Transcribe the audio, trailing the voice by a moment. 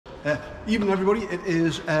Evening everybody, it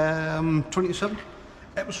is 27,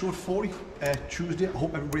 episode 40, Tuesday. I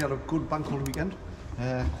hope everybody had a good bank holiday weekend.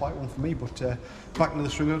 Quiet one for me, but back into the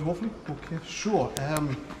swing of it hopefully. Okay, so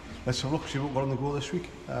let's have a look, see what we've got on the go this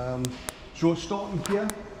week. So starting here,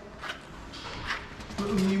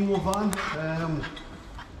 little Nemo van.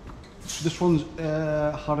 This one's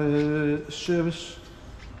had a service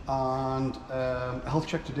and a health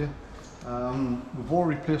check today. We've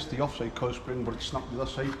already replaced the offside coil spring, but it's snapped the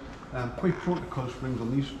other side. Quite prone to coil springs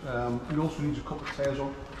on these. We also need a couple of tyres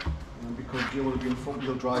on because you want to be in front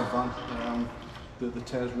wheel drive van. The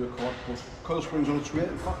tyres work hard, but coil springs on its way.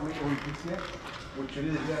 In fact, we already did here, which it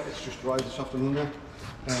is. Yeah, it's just arrived this afternoon there.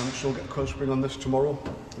 So we'll get a coil spring on this tomorrow,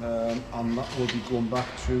 and that will be going back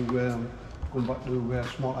to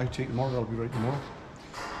Smart IT tomorrow. That'll be right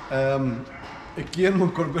tomorrow. Again,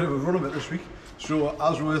 we've got a bit of a run of it this week. So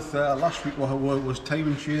as with last week, was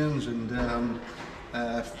timing chains and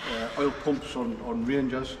oil pumps on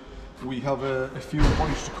Rangers. We have a few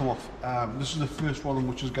bodies to come off. This is the first one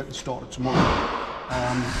which is getting started tomorrow.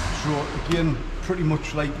 So again, pretty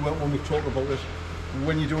much like when we talk about this,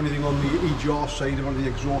 when you do anything on the EGR side or on the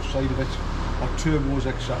exhaust side of it, or turbos,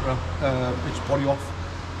 etc., it's body off.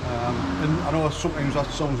 And I know sometimes that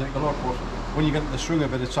sounds like a lot, but when you get into the swing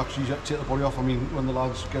of it, it's actually easier to take the body off. I mean, when the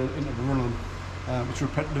lads get into the running, it's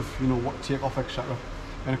repetitive, you know, what to take off, etc.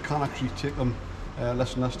 And it can actually take them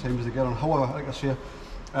less and less time as they get on. However, like I say,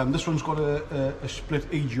 this one's got a split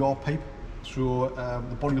EGR pipe, so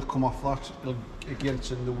the body will come off that. Again,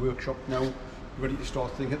 it's in the workshop now, ready to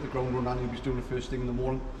start thing, hit the ground run. Andy was doing the first thing in the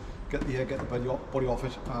morning, get the body off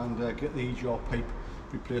it and get the EGR pipe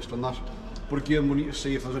replaced on that. But again, we need to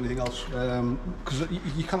see if there's anything else, because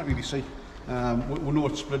you can't really see. We know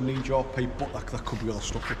it's split an EGR pipe, but that could be other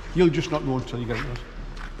stuff. You'll just not know until you get it.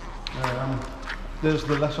 There's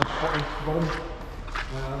the lesser spotting bottom.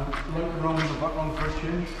 Right around the background for a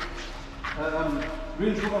change.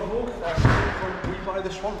 Range Rover Vogue, we buy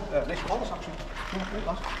this one. Nice colours actually.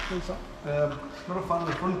 Not a fan of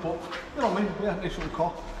the front, but you know what I mean. Yeah, nice little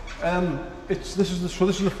car. This is the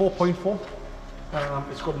 4.4.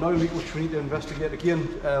 It's got an oil leak which we need to investigate again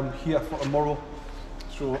here for tomorrow.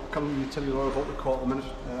 So I can't really tell you a lot about the car at the minute.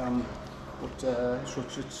 So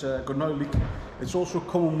it's got an oil leak. It's also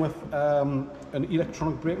coming with an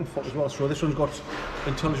electronic braking fault as well. So this one's got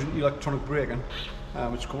intelligent electronic braking.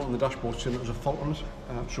 It's come on the dashboard saying there's a fault on it.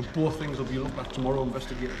 So both things will be looked at tomorrow,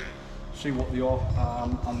 investigated, see what they are,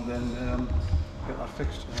 and then get that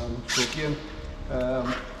fixed. So again,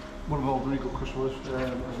 one of our very good customers,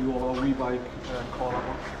 as you all are, we buy car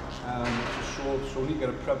so we need to get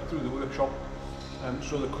it prepped through the workshop,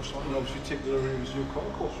 so the customer can obviously take delivery of his new car,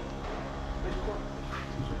 of course.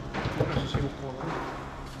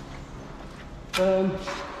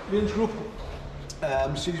 Range Group,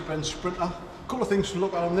 Mercedes-Benz Sprinter. A couple of things to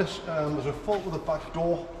look at on this. There's a fault with the back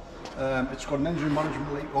door. It's got an engine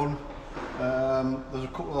management light on. There's a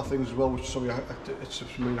couple of other things as well, which sorry, it's I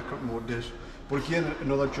can't remember what it is. But again,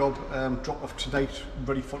 another job drop off tonight,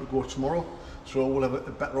 ready for to go tomorrow. So we'll have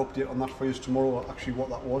a better update on that for you tomorrow, actually what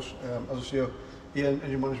that was. As I say,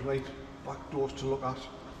 engine management light, back doors to look at.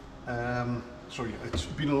 Sorry, it's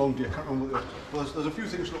been a long day, I can't remember what it is. But there's a few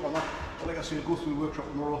things to look on that. But like I say, we'll go through the workshop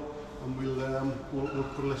tomorrow and we'll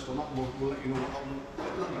put a list on that and we'll let you know what happened a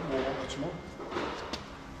little bit more about that tomorrow.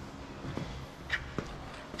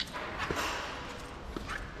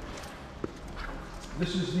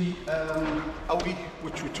 This is the Audi,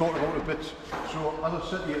 which we talked about a bit. So as I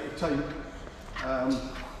said to you at the time,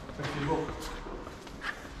 if you look,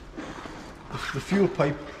 the fuel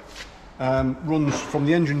pipe runs from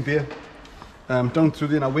the engine bay down through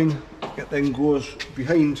the inner wing. It then goes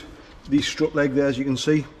behind the strut leg there, as you can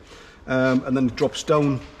see, and then it drops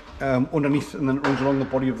down underneath, and then it runs along the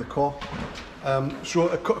body of the car. So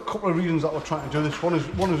a couple of reasons that we're trying to do this.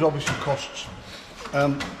 One is obviously costs.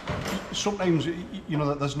 Sometimes, you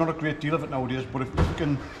know, there's not a great deal of it nowadays, but if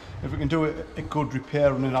we can do a good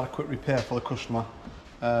repair and an adequate repair for the customer,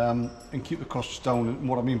 and keep the costs down. And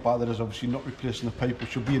what I mean by that is obviously not replacing the pipe,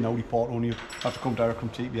 which will be an Audi part only, have to come direct from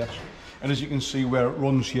TPS. And as you can see where it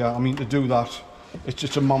runs here, I mean, to do that, it's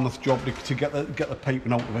just a mammoth job to get the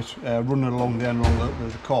piping out of it, running along there and along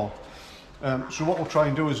the car. So what we'll try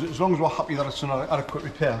and do is, as long as we're happy that it's an adequate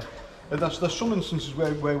repair, there's some instances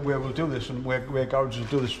where we'll do this, and where garages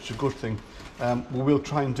do this, which is a good thing. We will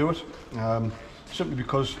try and do it, simply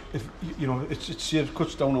because if you know it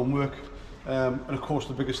cuts down on work, and of course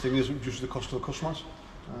the biggest thing is it reduces the cost to the customers.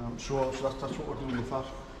 So that's what we're doing with that.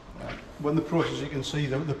 When the process, you can see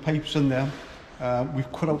the pipes in there.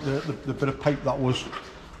 We've cut out the bit of pipe that was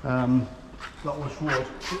that was hoed.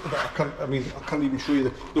 I can't even show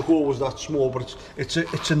you the hole was that small, but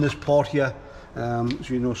it's in this part here. So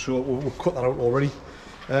you know, so we'll cut that out already.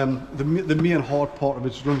 The main hard part of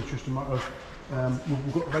it's done. It's just a matter of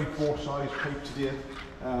we've got a very poor size pipe today.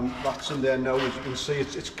 That's in there now, as you can see.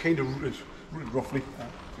 It's kind of rooted roughly.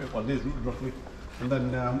 Well, it is rooted roughly, and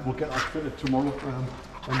then we'll get that fitted tomorrow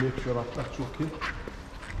and make sure that's okay.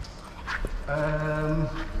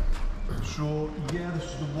 So yeah, this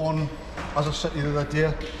is the one, as I said to you the other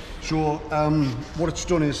day. So what it's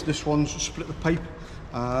done is this one's split the pipe.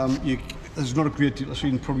 There's not a great deal to see,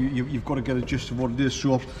 and probably you've got to get a gist of what it is.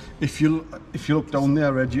 So if you look down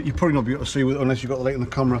there, Ed, you probably not be able to see it unless you've got the light on the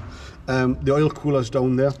camera. The oil cooler's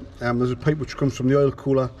down there. There's a pipe which comes from the oil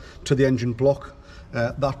cooler to the engine block.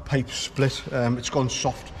 That pipe split. It's gone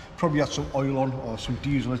soft. Probably had some oil on or some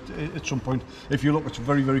diesel at some point. If you look, it's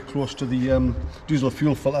very, very close to the diesel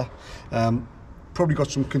fuel filter. Probably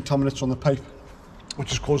got some contaminants on the pipe, which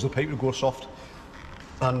has caused the pipe to go soft,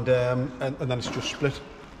 and then it's just split.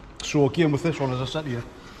 So again, with this one, as I said to you,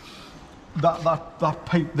 that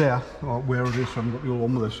pipe there, or where it is, I haven't got the old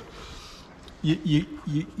one with this.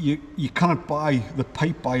 You cannot buy the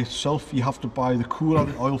pipe by itself. You have to buy the cooler,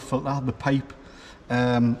 the oil filter, the pipe,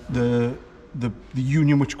 the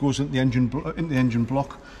union which goes into the engine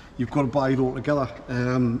block. You've got to buy it all together,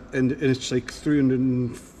 and it's like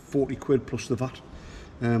 340 quid plus the VAT.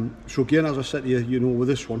 So again, as I said to you, you know, with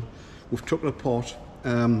this one, we've took it apart.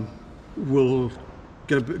 We'll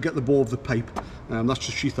get the bore of the pipe. That's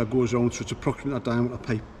the sheath that goes around, so it's approximately that diameter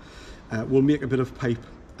pipe. We'll make a bit of pipe,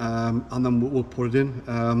 and then we'll put it in.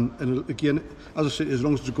 And again, as I said, as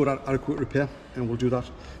long as it's a good adequate repair, and we'll do that,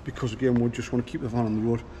 because again, we just want to keep the van on the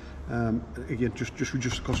road. Again, just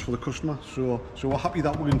reduce the cost for the customer. So we're happy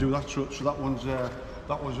that we can do that. So that one's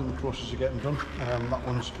in the process of getting done. That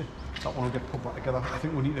one will get put back together. I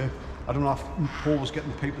think we need to. I don't know if Paul was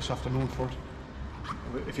getting the pipe this afternoon for it.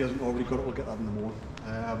 If he hasn't already got it, we'll get that in the morning.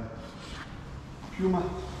 Puma,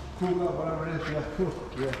 Kroger, whatever it is. Yeah, cool.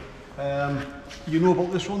 Yeah. You know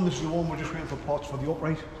about this one. This is the one we're just waiting for parts for the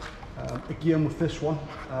upright. Again, with this one.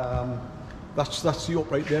 That's the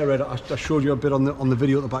upright there, Ed. I showed you a bit on the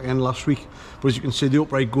video at the back end last week, but as you can see, the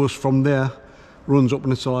upright goes from there, runs up,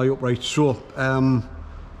 and it's all upright. So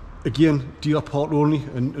again, dealer part only,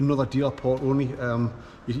 and another dealer part only.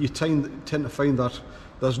 You tend to find that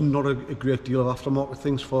there's not a great deal of aftermarket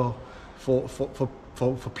things for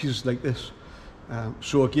pieces like this.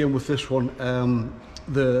 So again, with this one,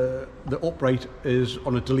 the upright is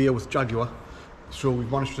on a delay with Jaguar, so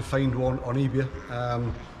we've managed to find one on eBay.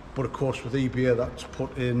 But of course, with eBay, that's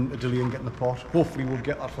put in a delay in getting the part. Hopefully we'll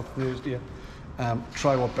get that for Thursday.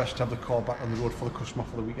 Try our best to have the car back on the road for the customer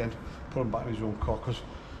for the weekend. Put him back in his own car, because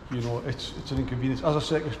you know it's an inconvenience. As I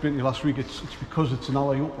said, explained to you last week, it's because it's an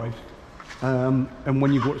alloy upright, and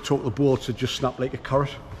when you go to torque the bolts, it just snap like a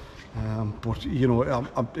carrot. But you know,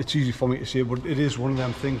 it's easy for me to say, but it is one of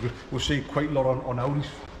them things we see quite a lot on Audis.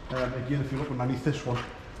 Again, if you look underneath this one,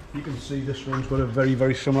 you can see this one's got a very,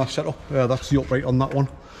 very similar setup. That's the upright on that one.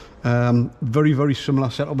 Very, very similar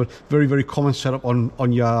setup, but very, very common setup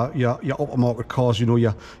on your upper market cars. You know,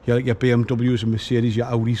 your BMWs and Mercedes, your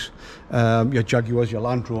Audis, your Jaguars, your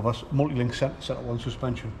Land Rovers. Multi-link setup on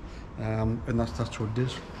suspension, and that's what it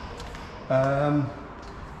is.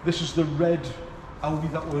 This is the red Audi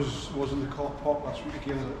that was in the car park last week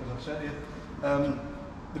again, as I said to you.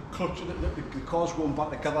 The clutch, the car's going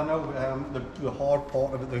back together now. The hard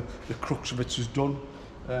part of it, the crux of it is done.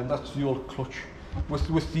 That's the old clutch.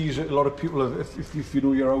 With these, a lot of people, if you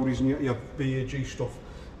know your Audis and your VAG stuff,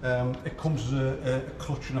 it comes as a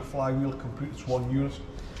clutch and a flywheel complete. It's one unit.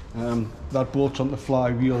 That bolts on the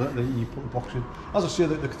flywheel, then you put the box in. As I say,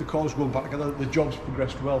 the car's going back together. The job's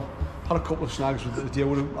progressed well. Had a couple of snags with it today.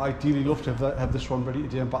 Would have ideally loved to have this one ready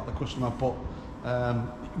today and back the customer, but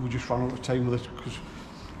we just ran out of time with it, because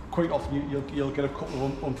quite often you'll get a couple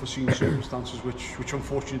of unforeseen circumstances which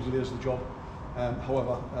unfortunately delays the job.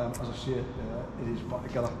 However, as I say, it is back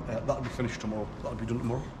together. That'll be finished tomorrow. That'll be done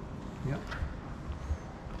tomorrow. Yeah.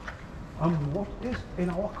 And what is in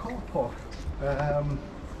our car park?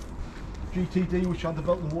 GTD, which had the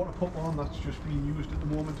belt and water pump on, that's just being used at the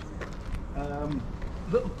moment.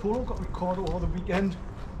 Little Polo got Ricardo over the weekend.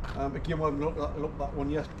 Again, we haven't looked at that one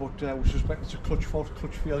yet, but we suspect it's a clutch fault,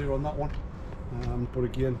 clutch failure on that one. But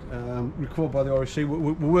again, recovered by the RAC. We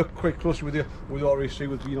work quite closely with the RAC,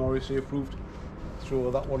 with being RAC approved.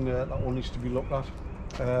 So that one needs to be looked at.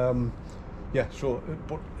 Yeah. So,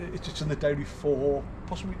 but it's in the diary for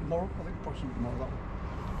possibly tomorrow. I think possibly tomorrow.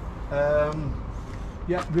 That one.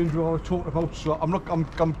 Yeah, Range Rover I talked about. So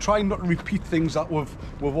I'm trying not to repeat things that we've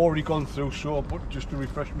already gone through. So, but just to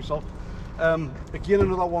refresh myself. Again,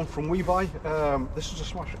 another one from WeBuy. This is a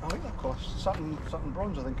smash. I like that colour, satin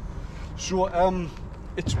bronze, I think. So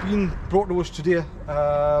it's been brought to us today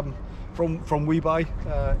from WeBuy.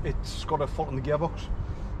 It's got a fault in the gearbox,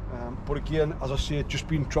 but again, as I say, it's just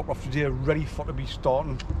been dropped off today, ready for to be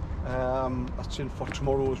starting. That's in for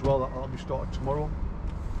tomorrow as well. That'll be started tomorrow.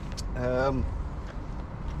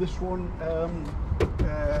 This one,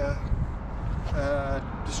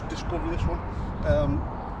 Discovery. This one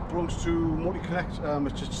belongs to Multi-Connect.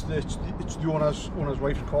 It's the owner's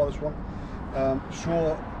wife's car. This one.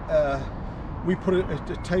 So we put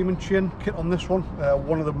a timing chain kit on this one.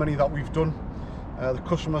 One of the many that we've done. The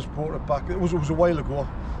customer's brought it back. It was a while ago.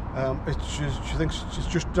 She thinks it's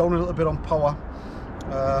just down a little bit on power,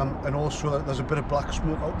 and also there's a bit of black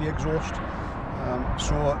smoke out the exhaust.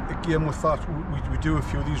 So again, with that, we do a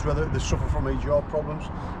few of these where they suffer from EGR problems.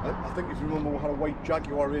 I think if you remember, we had a white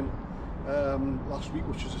Jaguar in last week,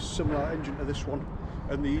 which is a similar engine to this one,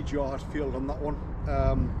 and the EGR had failed on that one.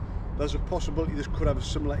 There's a possibility this could have a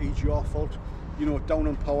similar EGR fault, you know, down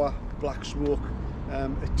on power, black smoke.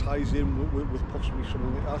 It ties in with possibly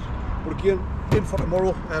something like that. But again, in for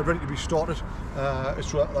tomorrow, ready to be started.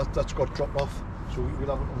 That's got dropped off, so we'll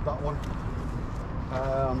have it with that one.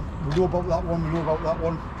 We know about that one, we know about that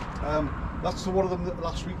one. That's the one of them that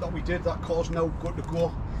last week that we did. That car's now good to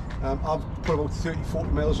go. I've put about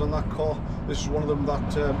 30-40 miles on that car. This is one of them that,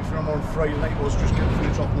 if you remember, on Friday night I was just getting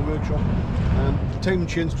finished off in the workshop. The timing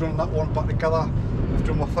chain's done on that one back together. I've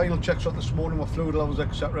done my final checks on this morning, my fluid levels,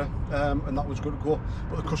 etc. And that was good to go.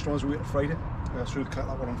 But the customer was waiting Friday, so we'll collect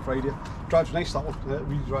that one on Friday. Drives nice, that one. It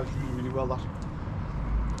really drives really well, that.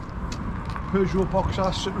 Peugeot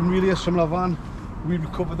Boxer, sitting really a similar van. We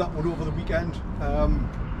recovered that one over the weekend.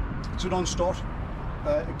 It's a non-start.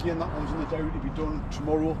 Again, that one's in the diary to be done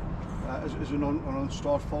tomorrow as a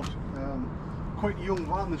non-start fault. Quite a young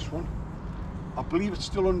van, this one. I believe it's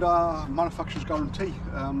still under manufacturer's guarantee,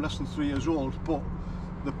 less than 3 years old, but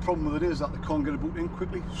the problem with it is that they can't get it booked in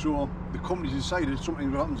quickly. So the company's decided,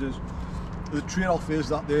 something that happens is, the trade-off is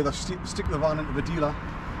that they either stick the van into the dealer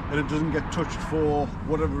and it doesn't get touched for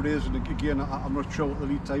whatever it is, and again, I'm not sure what the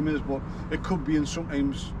lead time is, but it could be in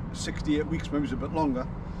sometimes 6 to 8 weeks, maybe it's a bit longer.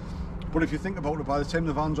 But if you think about it, by the time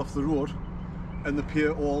the van's off the road and they pay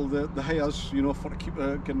all the hires, you know, for to keep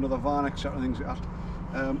get another van, etc., things like that.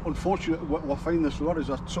 Unfortunately, what I find this a lot is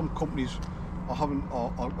that some companies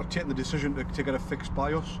are taking the decision to get it fixed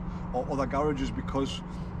by us or other garages, because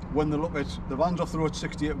when they look at the van's off the road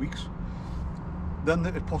 6 to 8 weeks, then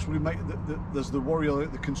it possibly might, there's the worry or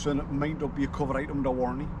the concern it might not be a covered item under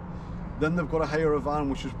warranty. Then they've got to hire a van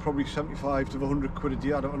which is probably 75 to 100 quid a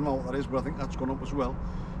day. I don't know what that is, but I think that's gone up as well.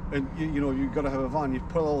 And you know, you've got to have a van, you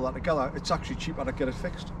put all that together, it's actually cheaper to get it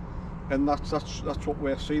fixed. And that's what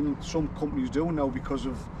we're seeing some companies doing now because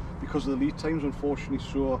of the lead times, unfortunately.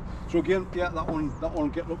 So again, yeah, that one will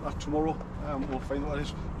get looked at tomorrow. We'll find out what it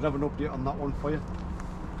is. We'll have an update on that one for you.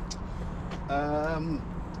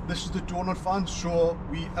 This is the donut van. So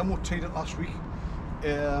we MOT'd it last week,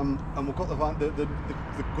 and we've got the van.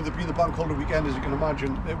 With it being the bank holiday weekend, as you can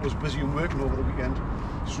imagine, it was busy and working over the weekend.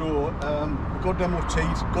 So we got it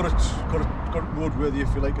MOT'd, got it roadworthy,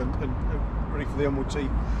 if you like, and ready for the MOT.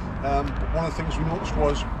 But one of the things we noticed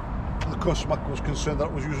was the customer was concerned that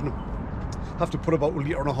it was have to put about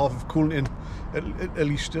 1.5 litres of coolant in at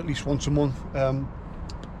least once a month.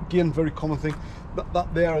 Again, very common thing.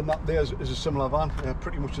 That there and that there is a similar van,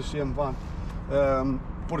 pretty much the same van,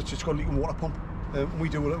 but it's just got a leaking water pump. We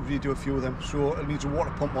do a few of them, so it needs a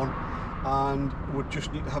water pump on, and we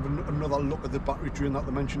just need to have another look at the battery drain that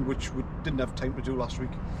they mentioned, which we didn't have time to do last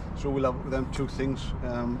week. So we'll have it with them two things,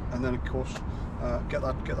 and then of course get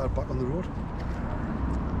that back on the road.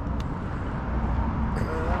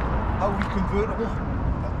 Audi convertible.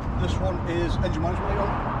 This one is engine management light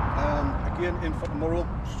on. Again, in for tomorrow.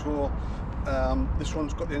 So this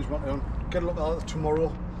one's got the engine management light on. Get a look at that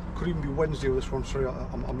tomorrow. Could even be Wednesday with this one. Sorry,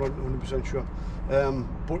 I'm not 100% sure.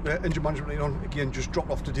 But engine management light on. Again, just dropped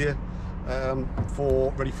off today.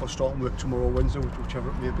 Ready for starting work tomorrow, Wednesday, whichever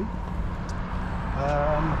it may be.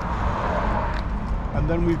 And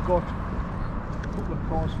then we've got a couple of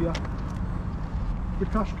cars here. The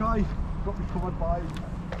Qashqai got recovered by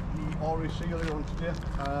the RAC earlier on today.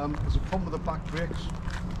 There's a problem with the back brakes.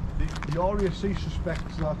 The RAC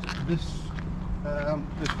suspects that this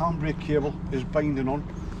handbrake cable is binding on,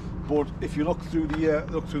 but if you look through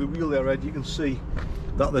the wheel there, Ed, you can see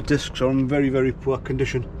that the discs are in very, very poor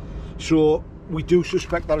condition. So we do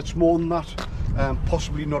suspect that it's more than that.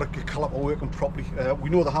 Possibly not a caliper working properly. We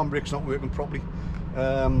know the handbrake's not working properly.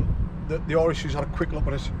 The RAC's had a quick look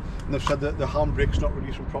at it, and they've said that the handbrake's not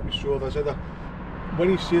releasing properly. So there's either when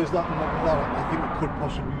he says that, I think it could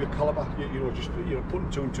possibly be a caliper. You know, just putting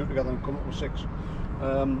 2 and 2 together and coming up with 6.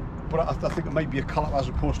 But I think it might be a caliper as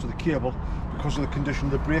opposed to the cable because of the condition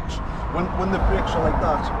of the brakes. When the brakes are like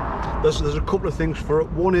that, there's a couple of things for it.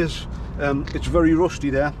 One is it's very rusty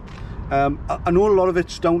there. I know a lot of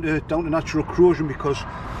it's down to natural corrosion because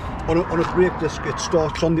on a brake disc it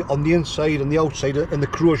starts on the inside and the outside, and the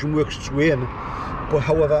corrosion works its way in. But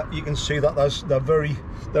however, you can see that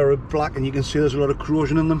they're black, and you can see there's a lot of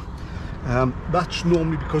corrosion in them. That's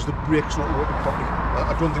normally because the brake's not working properly.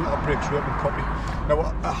 I don't think that brake's working properly. Now,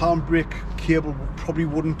 a handbrake cable probably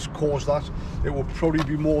wouldn't cause that. It would probably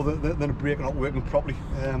be more than a brake not working properly.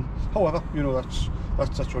 However, you know, that's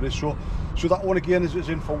what it is. So that one again is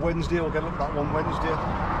in for Wednesday. We'll get a look at that one Wednesday.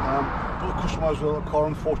 But the customer has a car,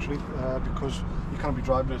 unfortunately, because you can't be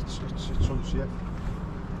driving it. It's unsafe.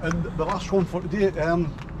 And the last one for today,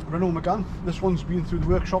 Renault Megane. This one's been through the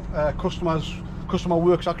workshop. Customer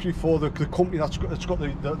works actually for the company that's got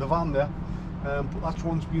the van there. But that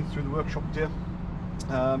one's been through the workshop today.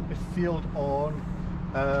 It failed on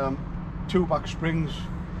 2 back springs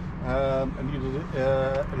and needed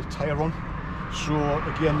a tyre run. So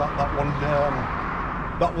again, that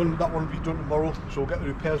one will be done tomorrow. So we'll get the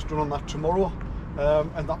repairs done on that tomorrow.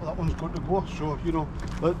 And that one's good to go. So you know,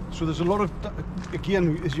 so there's a lot of,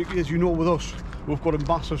 again, as you know, with us, we've got a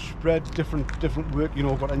massive spread, different work. You know,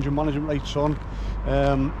 we've got engine management lights on.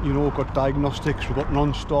 You know, we've got diagnostics, we've got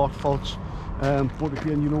non-start faults. But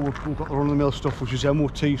again, you know, we've got the run-of-the-mill stuff, which is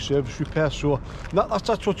MOT, service repair. So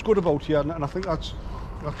that's what's good about here, and I think that's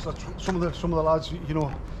some of the lads, you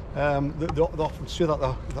know, they often say that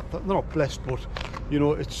they're not blessed, but you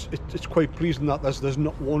know, it's quite pleasing that there's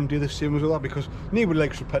not one day the same as other, because nobody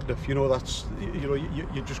likes repetitive. You know, that's, you know,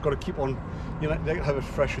 you just got to keep on, you know, have it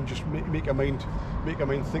fresh and just make your mind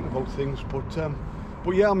think about things.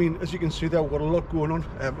 But yeah, I mean, as you can see there, we've got a lot going on.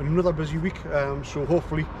 Another busy week, so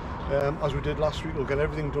hopefully, as we did last week, we'll get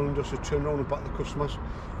everything done just to turn around and back the customers,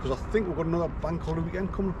 because I think we've got another bank holiday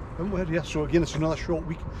weekend coming, haven't we? Yeah, so again, it's another short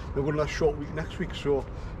week. We've got another short week next week, so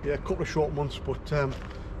yeah, a couple of short months, but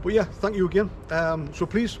yeah, thank you again. So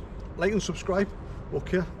please like and subscribe.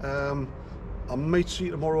 Okay, I might see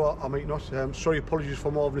you tomorrow, I might not. Sorry, apologies for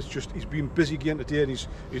Marvin. It's just he's been busy again today, and he's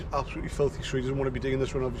absolutely filthy, so he doesn't want to be digging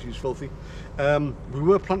this one. Obviously, he's filthy. We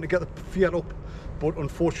were planning to get the Fiat up, but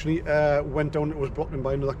unfortunately went down. It was blocked in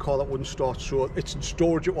by another car that wouldn't start, so it's in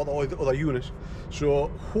storage at the other unit. So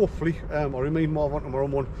hopefully, I'll remind Marvin tomorrow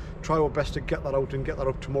morning, try our best to get that out and get that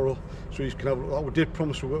up tomorrow, so you can have that. We did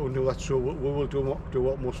promise we will do that, so we will do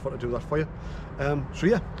what most for to do that for you. So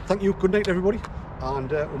yeah, thank you. Good night, everybody,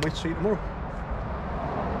 and we might see you tomorrow.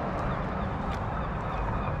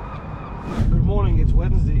 Good morning, it's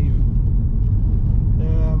Wednesday evening.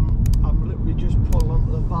 I'm literally just pulling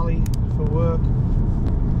onto the valley for work.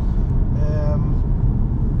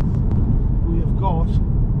 We have got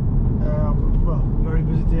well, very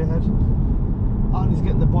busy day ahead. Andy's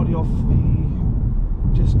getting the body off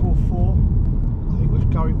the Disco 4, I think, which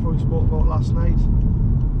Gary probably spoke about last night.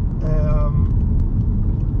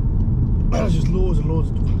 There's just loads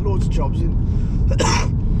of jobs in.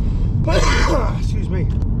 Excuse me.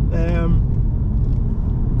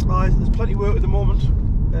 There's plenty of work at the moment.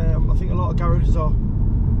 I think a lot of garages are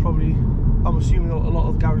probably, I'm assuming a lot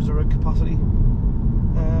of garages are at capacity,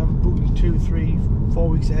 booking 2, 3, 4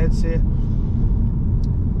 weeks ahead, say.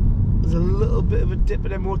 There's a little bit of a dip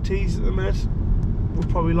in MOTs at the minute. We've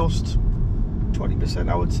probably lost 20%,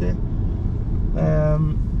 I would say.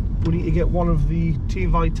 We need to get one of the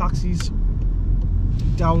Team Valley taxis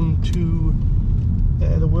down to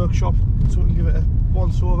the workshop so we can give it a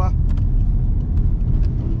once over,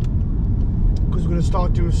 because we're going to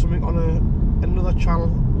start doing something on another channel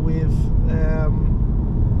with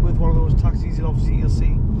one of those taxis, and obviously you'll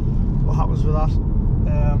see what happens with that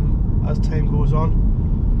as time goes on.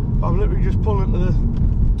 But I'm literally just pulling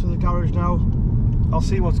to the garage now. I'll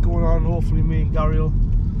see what's going on. Hopefully me and Gary will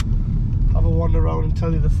have a wander around and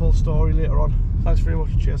tell you the full story later on. Thanks very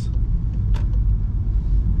much. Cheers.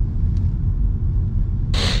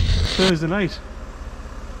 Thursday night.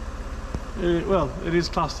 Well, it is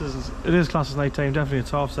classed as night time. Definitely,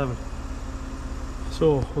 it's 7:30.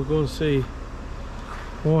 So we're going to see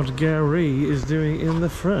what Gary is doing in the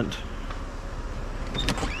front.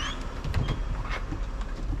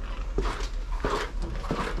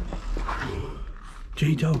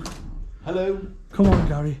 G-Dog. Hello. Come on,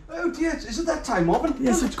 Gary. Oh dear, is it that time, Marvin?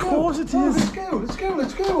 Yes, of course it is.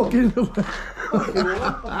 Let's go. Get in the way.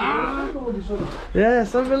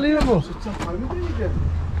 Yes, unbelievable. It's that time of day again.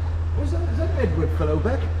 Is that Edward fellow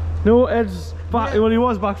back? No, Ed's back. Yeah. Well, he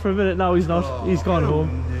was back for a minute. Now he's not. He's gone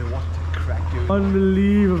home. No, what the crack, you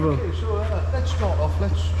Unbelievable. Okay, so let's start off.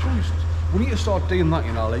 We need to start doing that,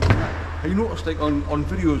 you know. Like, have you noticed, like on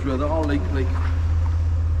videos where they're all like.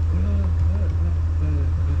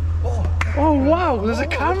 Oh wow, there's a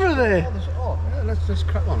camera there. Yeah, let's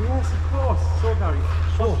crack on. Yes, of course. So Gary,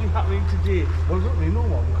 what's been happening today? Well, we don't really know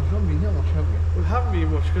what because we haven't been here much, have we? We haven't been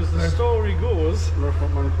much because the story goes. We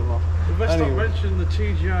best not mention the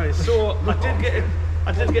TGI. So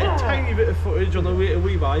I did get a tiny bit of footage on the way to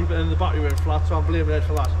WeBuy, but then the battery went flat, so I'm blaming Ed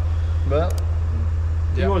for that. Well,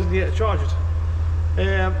 he wasn't here to charge it.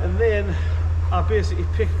 And then I basically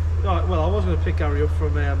picked. Well, I was going to pick Gary up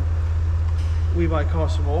from WeBuy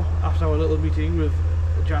Cars some more after our little meeting with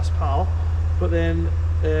Jas Pal, but then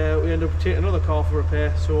we ended up taking another car for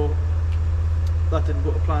repair, so that didn't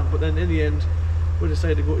go to plan. But then in the end, we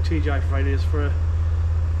decided to go to TGI Fridays for a.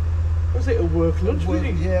 Was it a work lunch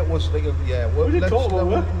meeting? Yeah, it was like a work. We did talk about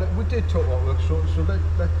work. We did talk about work, so let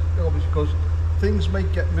obviously because things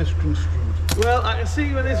might get misconstrued. Well, I can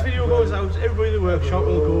see when this video goes out, everybody in the workshop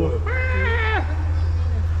will go.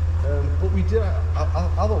 But we did. I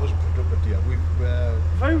thought it was a productive day.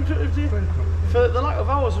 Very productive day. For the lack of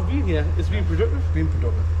hours we've been here, it's been productive. Been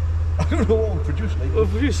productive. I don't know what we'll produce. Like, we'll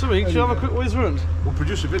produce something. Shall we have a quick whiz round? We'll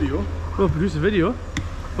produce a video. We'll produce a video.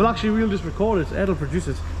 Well, actually, we'll just record it. Ed'll produce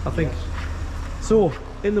it, I think. Yes. So,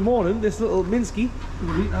 in the morning, this little Minsky. We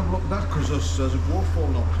need to have a look at that because there's a growth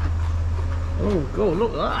falling up. Oh, God,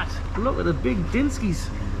 look at that. Look at the big Dinskies.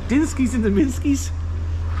 Dinskies in the Minskies.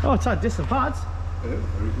 Oh, it's had distant pads. Yeah,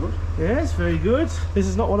 very good. Yes, very good. This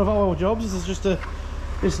is not one of our jobs. This is just an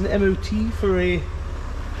MOT for a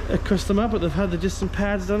customer, but they've had the distant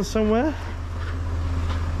pads done somewhere.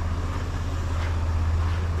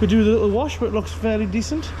 Could do the little wash, but it looks fairly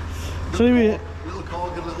decent. So anyway, little car,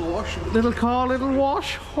 get a little wash. Little car, little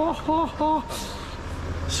wash. Ha ha ha.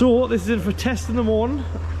 So this is in for test in the morning,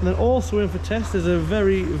 and then also in for test is a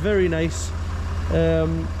very, very nice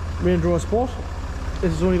Range Rover Sport.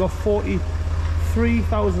 This has only got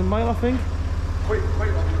 43,000 miles, I think. Quite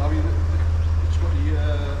lucky. I mean, it's got the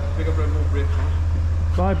bigger Brembo brakes on it.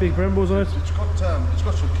 5 big Brembos on it. It's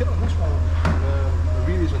got some kit on this one. It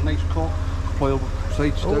really is a nice car. Coil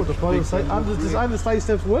side steps. Oh, the coil side. And the side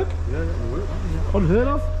steps work? Yeah, they work. Yeah. Unheard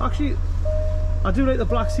of. Actually, I do like the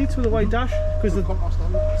black seats with the white dash because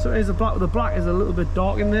sometimes the black is a little bit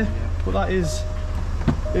dark in there, but that is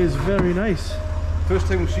very nice. First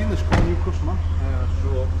time we've seen this car, new customer.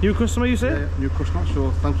 New customer, you say? Yeah, new customer.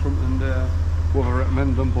 So thanks for and whoever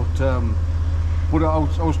recommended them. But I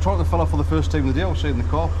was talking to the fella for the first time of the day. I was saying in the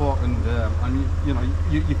car park, and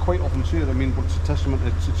you quite often see it. I mean, but it's a testament.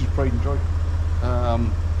 It's his pride and joy. Well,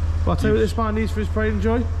 I'll tell you what this man needs for his pride and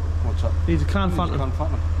joy. What's that? He needs a can Phantom.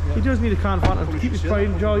 Yeah. He does need a can Phantom to keep his pride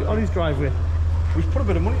and joy on his driveway. We've put a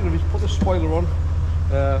bit of money in him. He's put the spoiler on.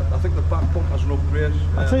 I think the back bump has an upgrade.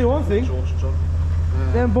 I'll tell you one thing.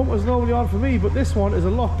 Them bumpers normally on for me, but this one is a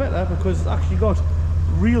lot better because it's actually got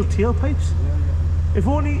real tailpipes. Yeah. If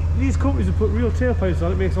only these companies would put real tailpipes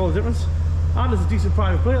on, it makes all the difference. And it's a decent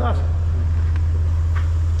private plate, that.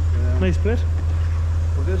 Nice plate.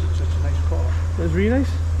 Well, it is. It's a nice car. It's really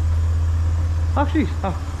nice. Actually,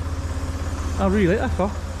 I really like that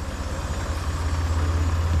car.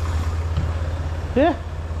 Yeah,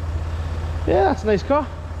 that's a nice car.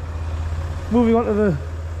 Moving on to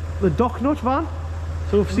the dock nut van.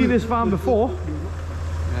 So we've seen this van before. So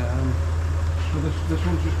this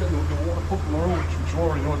one's just getting the water pump tomorrow, which you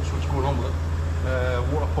already know what's going on with it.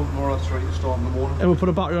 Water pump tomorrow, that's ready to start in the morning. And we'll put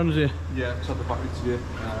a battery on today? Yeah, it's had the battery today.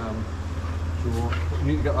 So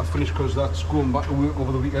we need to get that finished because that's going back to work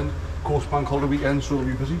over the weekend. Of course, bank holiday weekend, so it'll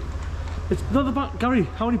be busy. It's another bank. Gary,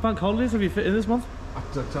 how many bank holidays have you fit in this month? I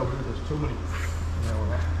tell you, there's too many.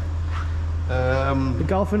 The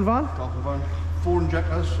Golfin van? Golfin van. 4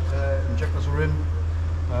 injectors. Injectors are in.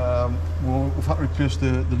 We've had to replace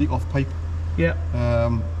the leak-off pipe. Yeah.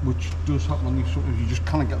 Which does happen on these. Sometimes you just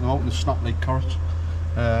can't get them out and they snap like carrots.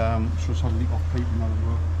 So it's had a leak-off pipe in that as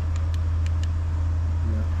well.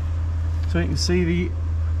 Yeah. So you can see the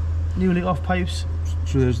new leak-off pipes.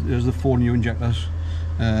 So there's the 4 new injectors.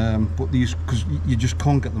 But these, because you just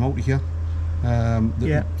can't get them out of here.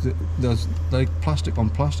 There's like plastic on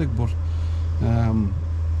plastic, but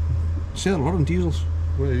say a lot on diesels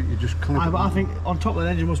where you just can't. But I think on top of the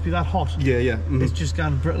engine must be that hot. Yeah. Mm-hmm. It's just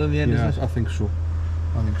gone brittle in the end, isn't it? I think so.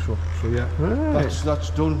 So yeah, right. that's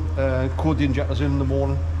done. Code the injectors in the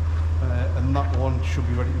morning, and that one should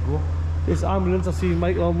be ready to go. This ambulance I see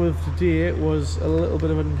Michael on with today was a little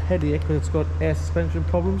bit of a headache because it's got air suspension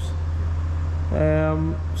problems.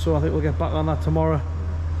 So I think we'll get back on that tomorrow.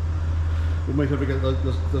 We might have to get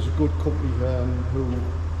there's a good company who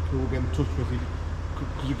will get in touch with you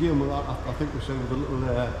because again with that, I think we're saying with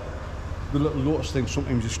the little Lotus thing,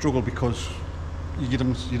 sometimes you struggle because you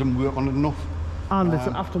didn't work on it enough. And it's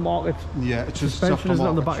an aftermarket. Yeah, it's suspension, isn't it,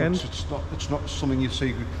 on the back end? It's not something you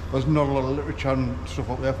see. There's not a lot of literature and stuff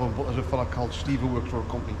up there for him, but there's a fella called Steve who works for a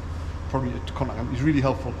company. Probably to contact him. He's really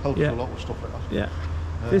helpful. Helps a lot with stuff like that. Yeah.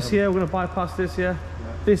 This year we're going to bypass this year.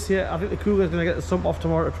 Yeah. This year I think the Cougar's going to get the sump off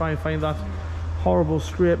tomorrow to try and find that horrible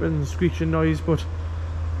scraping, screeching noise. But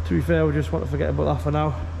to be fair, we just want to forget about that for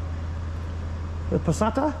now. The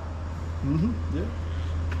Passata. Yeah.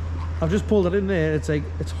 I've just pulled it in there. It's like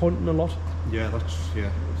it's hunting a lot. Yeah, Is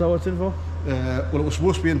that what it's in for? Well, it was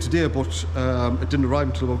supposed to be in today, but it didn't arrive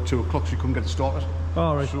until about 2 o'clock, so you couldn't get it started.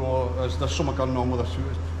 Oh, right. So there's something going on with it,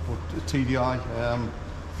 but TDI, a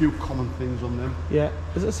few common things on them. Yeah.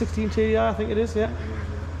 Is it a 16 TDI? I think it is, yeah.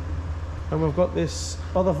 And we've got this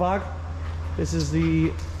other VAG. This is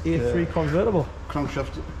the E40 convertible.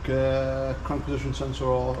 Crankshaft, crank position sensor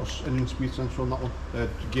or engine speed sensor on that one.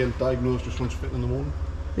 Again, diagnosed just once fitting in the morning.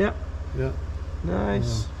 Yeah. Yeah.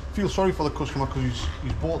 Nice. Feel sorry for the customer because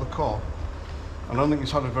he's bought the car, and I don't think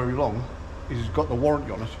he's had it very long. He's got the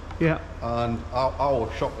warranty on it. Yeah. And our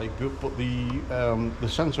shop but the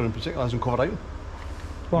sensor in particular hasn't covered out.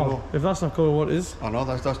 Well, you know, if that's not covered, what is? I know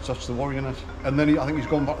that's the worry in it. And then I think he's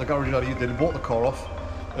gone back to the garage that they bought the car off,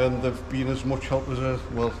 and they've been as much help as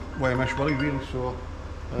wire mesh belly really. So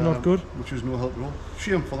not good. Which is no help at all.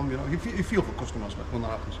 Shame for them, you know. You feel for customers when that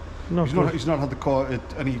happens. He's not had the car at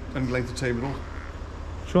any length of time at all.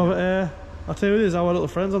 Sure, I'll tell you what it is, our little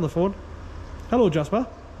friend's on the phone. Hello, Jasper.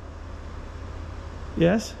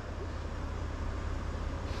 Yes?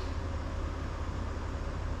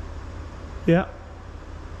 Yeah.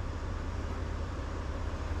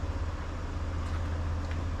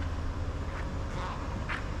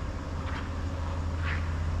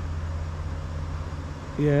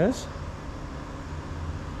 Yes?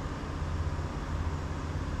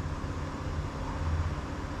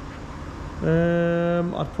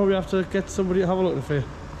 I'd probably have to get somebody to have a look at it.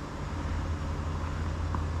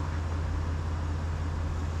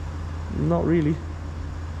 Not really.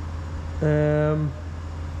 So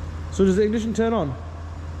does the ignition turn on?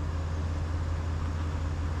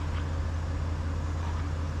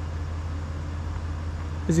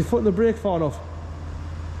 Is he footing the brake far enough?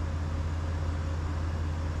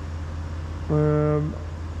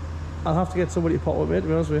 I'll have to get somebody to pop with me, to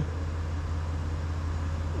be honest with you.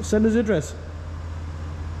 Send us the address.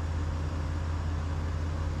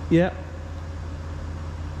 Yeah.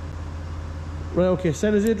 Right, okay,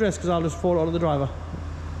 send us the address because I'll just forward it on to the driver.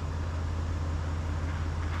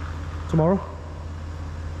 Tomorrow.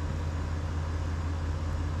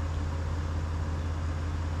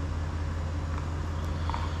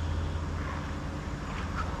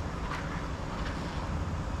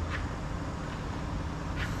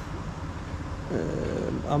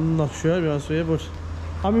 I'm not sure, to be honest with you, but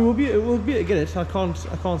I mean we'll be able to get it. I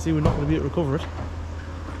can't see we're not going to be able to recover it.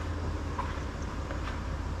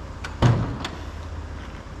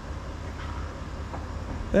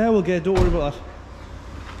 Yeah, we'll get it, don't worry about that.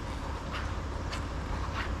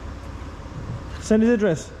 Send us the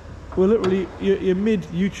address. We're literally, you're mid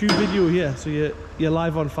YouTube video here, so you're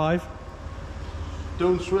live on 5.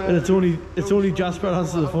 Don't swear. And it's only Jasper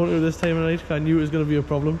answers the phone to this time of night. I knew it was going to be a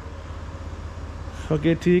problem.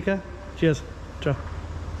 Okay, Tika. Cheers. Ciao.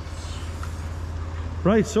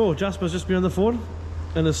 Right, so Jasper's just been on the phone,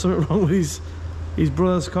 and there's something wrong with his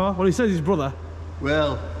brother's car. Well, he says his brother.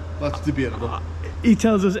 Well, that's debatable. He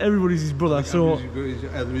tells us everybody's his brother, so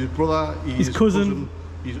his brother, his cousin,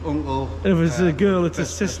 his uncle. And if it's a girl, it's a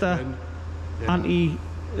sister, auntie.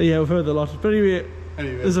 Yeah, we've heard a lot. But anyway,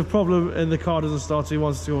 there's a problem and the car doesn't start, so he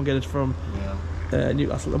wants to go and get it from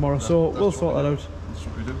Newcastle tomorrow. So we'll sort that out. That's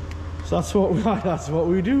what we do. So that's what we do. That's what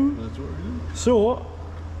we do. So,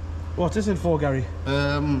 what's this in for, Gary?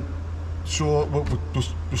 So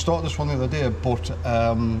we started this one the other day, but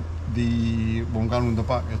the one going in the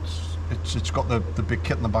back, it's got the big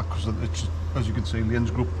kit in the back because it's, as you can see,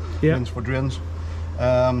 lanes group, lanes for drains.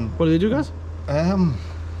 What do they do, guys? I'll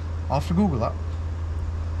have to Google that.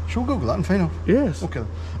 Shall we Google that and find out? Yes. Okay.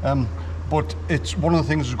 But it's one of the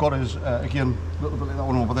things it's got is again a little bit like that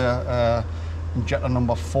one over there. Injector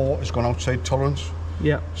number 4 has gone outside tolerance.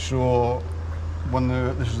 Yeah. So when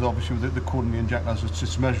this is obviously the code in the injectors,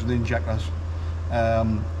 it's measuring the injectors,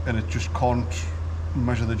 and it just can't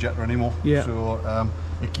measure the injector anymore. Yeah. So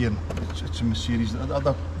again, it's a Mercedes.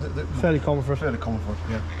 Fairly common for it. Fairly common for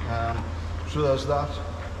it. Yeah. So there's that.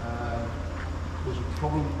 There's a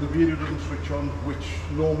problem. The radio doesn't switch on, which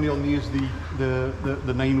normally on these the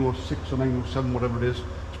 906 or 907, whatever it is.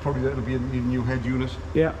 It's probably going to be a new head unit.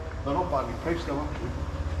 Yeah. they're not badly priced though actually.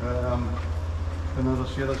 And as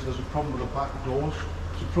I say, there's a problem with the back doors.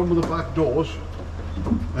 There's a problem with the back doors,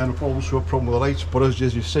 and also a problem with the lights. But as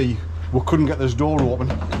you see, we couldn't get this door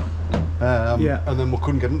open, and then we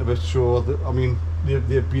couldn't get into it. So I mean,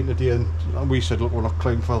 they've been today, and we said, look, we're not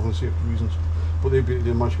climbing for health and safety reasons, but they've been today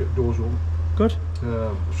and managed to get the doors open. Good.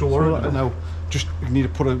 So we're in it now. Just need to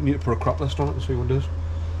put a crap list on it and see what it is.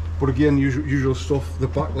 But again, usual stuff. The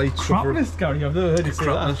backlights. Crap list, Gary. I've never heard you say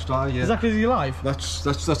that. List, yeah. Is that because you're live? That's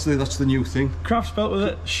the new thing. Crap spelt with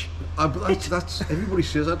it. Shh. That's everybody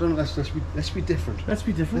says that. Don't let's be different. Let's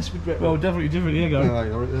be different. Let's be different. Well, definitely different here, Gary.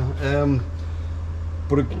 You're right there.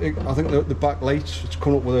 But I think the backlights. It's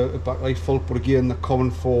come up with a backlight fault. But again, they're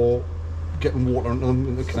common for getting water into them,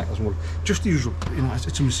 and the connectors and water. Just the usual. You know,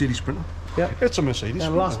 it's a Mercedes Sprinter. Yeah, it's a Mercedes.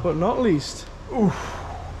 And last but not least, we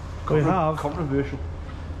have controversial.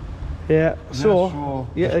 Yeah, so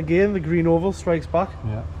again the green oval strikes back.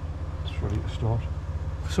 Yeah, it's ready to start.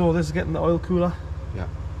 So this is getting the oil cooler. Yeah.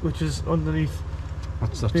 Which is underneath.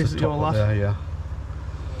 That's basically the top all that. There, yeah.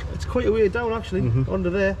 It's quite a way down actually, under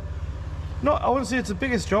there. I wouldn't say it's the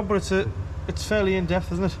biggest job, but it's fairly in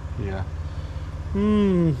depth, isn't it? Yeah.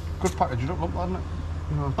 Good package up lump, isn't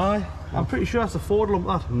it? Aye. I'm pretty sure that's a Ford lump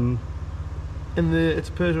that. It's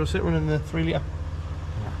a Peugeot Citroen in the 3 litre.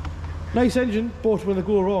 Nice engine, but when they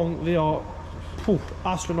go wrong, they are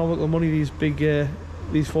astronomical money. These big,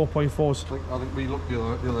 these 4.4s. I think we looked the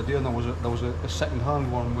other day, and there was a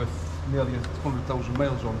second-hand one with nearly 100,000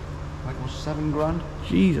 miles on. I think it was £7 grand.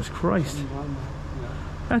 Jesus Christ! £7 grand, yeah.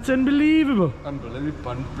 That's unbelievable.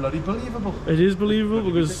 Unbelievable, bloody believable. It is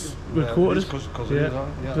believable because we're quoted.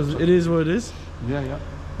 Because it is what it is. Yeah.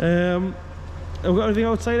 Have we got anything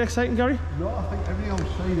outside exciting, Gary? No, I think everything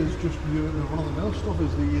outside is just the run-of-the-mill stuff.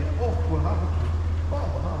 Is the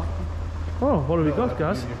what have we got,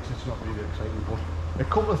 guys? It's not really exciting, but a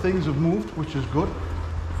couple of things have moved, which is good.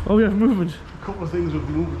 Oh, we have movement. A couple of things have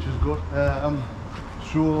moved, which is good.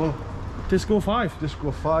 So Disco 5.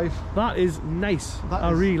 Disco 5. That is nice. I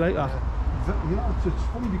really like that. You know, it's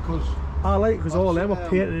funny because I like it because all of them are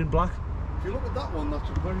painted in black. If you look at that one, that's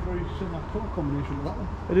a very, very similar colour combination to that one.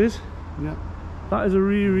 It is. Yeah. That is a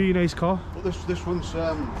really, really nice car. But this one's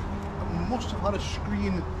must have had a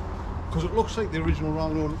screen, because it looks like the original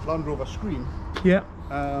Land Rover screen. Yeah.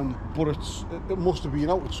 But it must have been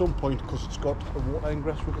out at some point because it's got a water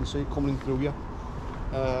ingress we can see coming in through here.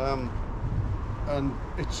 And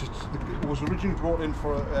it was originally brought in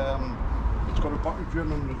for it's got a battery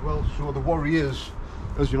drain on it as well. So the worry is,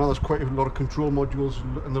 as you know, there's quite a lot of control modules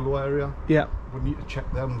in the low area. Yeah. We need to check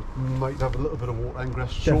them. We might have a little bit of water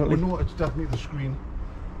ingress. Definitely. So we know it's definitely the screen,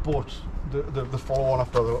 but the follow on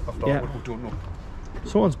after that, we don't know.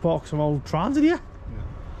 Someone's parked some old Transit here.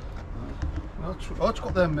 Yeah. It's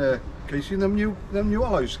got them. Can you see them new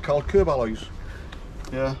alloys? Called curb alloys.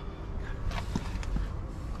 Yeah.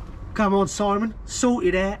 Come on, Simon, sort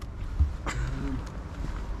it out.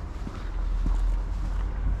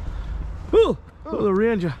 Oh, look at the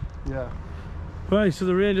Ranger. Yeah. Right, so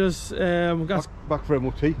the Ranger's back for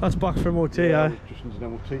MOT. That's back for MOT, just needs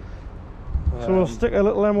an MOT. So we'll stick a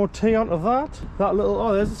little MOT onto that.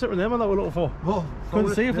 There's the Citroen there, man, that we're looking for. Oh,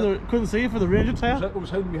 couldn't see it for the Ranger tyre. It was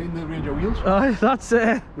hiding behind the Ranger wheels. Aye,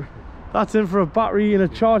 that's in for a battery and a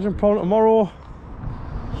charging point tomorrow.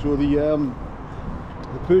 So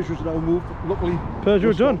the Peugeot's now moved. Luckily,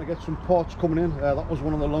 Peugeot done. To get some parts coming in. That was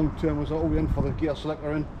one of the long term. Was we in for the gear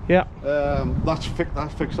selector in? Yeah. That's fixed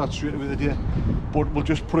that straight away today. But we'll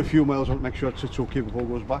just put a few miles on to make sure it's okay before it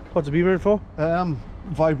goes back. What's the beamer in for?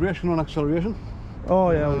 Vibration on acceleration. Oh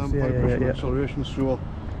yeah, vibration on acceleration. So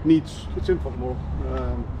it's in for tomorrow.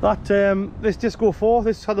 This Disco 4,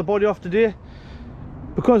 this had the body off today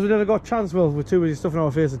because we never got a chance. Well, we're too busy stuffing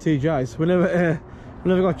our face at TGIs. We never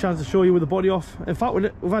got a chance to show you with the body off. In fact,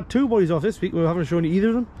 we've had 2 bodies off this week. We haven't shown you either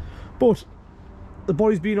of them. But the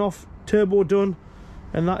body's been off, turbo done,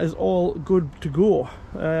 and that is all good to go.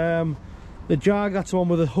 The Jag, that's the one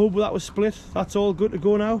with the hub that was split. That's all good to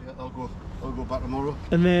go now. Yeah, I'll go back tomorrow.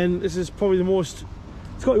 And then this is probably it's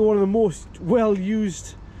got to be one of the most well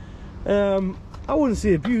used, I wouldn't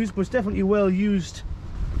say abused, but it's definitely well used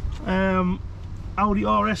Audi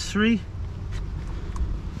RS3.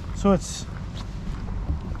 So it's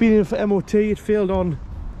been in for MOT. It failed on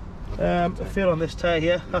this tyre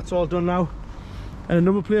here. That's all done now, and a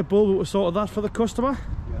number plate bulb, we sorted that for the customer.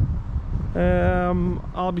 Yeah.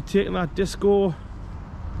 I'll be taking that Disco.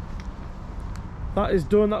 That is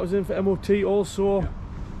done. That was in for MOT also. Yeah.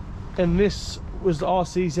 And this was the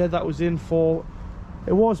RCZ that was in for.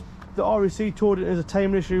 It was the REC told it as a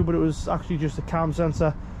timing issue, but it was actually just a cam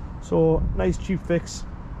sensor. So nice cheap fix.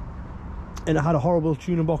 and it had a horrible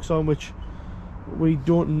tuning box on, which we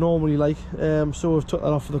don't normally like, so we've took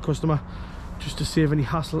that off for the customer just to save any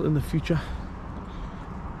hassle in the future.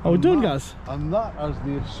 How we doing, guys? And that, as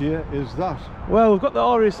they say, is that. Well, we've got the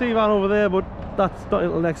RAC van over there, but that's not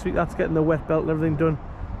until next week. That's getting the wet belt and everything done,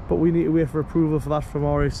 but we need to wait for approval for that from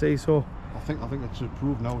RAC. So I think it's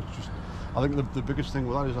approved now. It's just, I think the biggest thing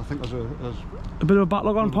with that is I think there's a bit of a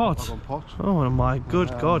backlog on parts. Oh my good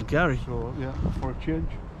God, Gary! So yeah, for a change.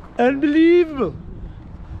 Unbelievable.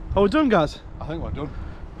 How we done, guys? I think we're done.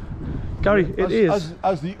 Gary,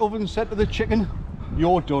 as the oven said to the chicken,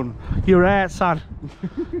 you're done. You're right, son.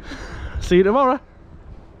 See you tomorrow.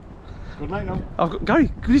 Good night now. Oh,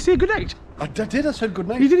 Gary, could you say good night? I did, I said good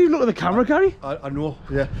night. You didn't even look at the camera, Gary? I know,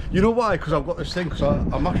 yeah. You know why? Because I've got this thing, because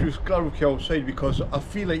I'm actually glad we're outside, because I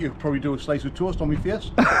feel like you'd probably do a slice of toast on my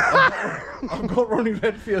face. I've got running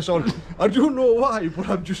red face on. I don't know why, but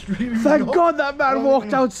I'm just really Thank God that man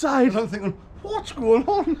walked outside. And I'm thinking, what's going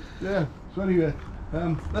on? Yeah, so anyway,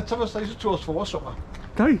 let's have a slice of toast for our supper.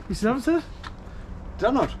 Gary, you still haven't said it? Did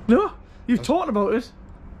I not? No, you've talked about it.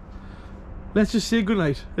 Let's just say good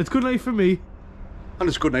night. It's good night from me. And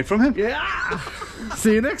it's good night from him. Yeah.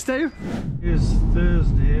 See you next time. It's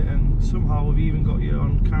Thursday and somehow we've even got you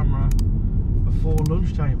on camera before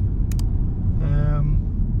lunchtime.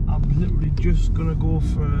 I'm literally just gonna go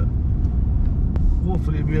for,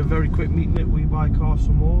 hopefully it'll be a very quick meeting at We Buy Cars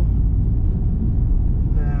Some More.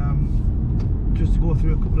 Just to go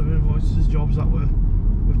through a couple of invoices, jobs that we've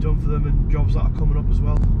done for them and jobs that are coming up as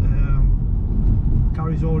well.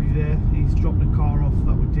 Gary's already there. He's dropped the car off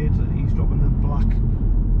that we did. He's dropping the black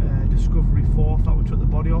Discovery 4 that we took the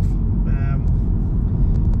body off.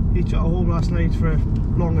 He took it home last night for a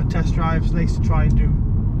longer test drive. It's nice to try and do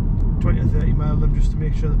 20 or 30 mile them just to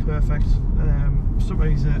make sure they're perfect.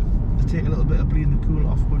 Sometimes they take a little bit of bleeding the coolant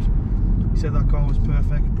off, but he said that car was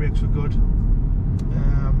perfect, brakes were good.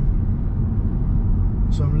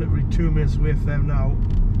 So I'm literally 2 minutes away from them now.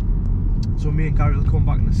 So me and Gary will come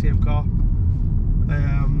back in the same car.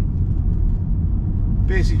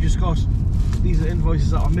 Basically just got, these are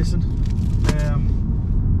invoices that are missing.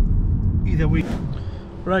 Either way.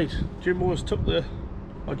 Right, Jimbo's took the,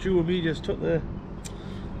 or Duo Media's took the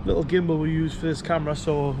little gimbal we use for this camera,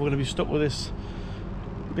 so we're going to be stuck with this,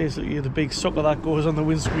 basically the big sucker that goes on the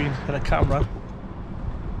windscreen and a camera.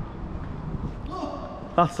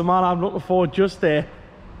 That's the man I'm looking for just there.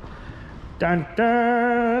 Dun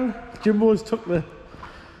dun! Jimbo's took the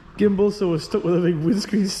gimbal, so we're stuck with a big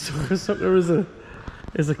windscreen sucker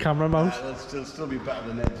as a camera mount. Yeah, that'll still be better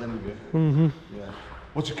than Ed's anyway. Yeah.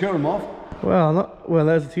 What's your current off? Well,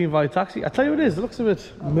 there's the Team Valley taxi. I tell you what it is, it looks a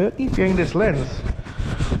bit murky behind this lens.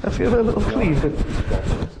 I feel a little clean. It's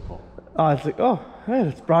like, oh, hey,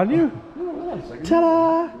 it's brand new.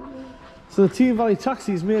 Ta-da! So the Team Valley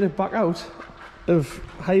taxi's made it back out of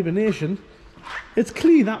hibernation. It's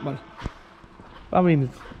clean, that man. I mean,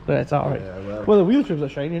 it's alright. Yeah, well, the wheel trims are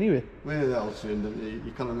shiny anyway. Well, that'll see, and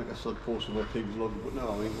you kind of make a sort of post of a pig's log, but no,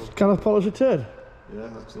 I mean... Can I polish a turd? Yeah,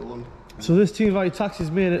 that's the one. So this Team Valley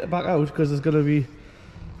taxi's made it back out because there's going to be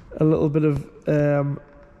a little bit of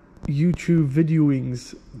YouTube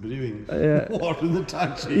videoings. What, in the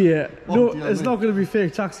taxi? Yeah. No, it's not going to be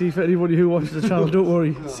fake taxi for anybody who watches the channel, don't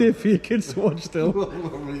worry. No. Safe for your kids to watch still.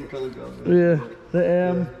 Yeah.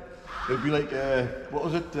 It'd be like, what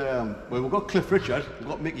was it? Well, we've got Cliff Richard. We've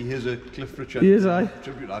got Mickey. Here's a Cliff Richard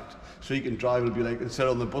tribute act. So he can drive. It'll be like, instead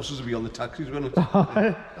of on the buses, it'll be on the taxis, won't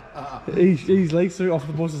it? he's like straight off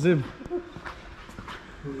the bus as him.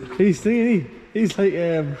 He's thinking he's like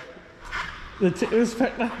the ticket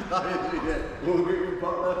inspector.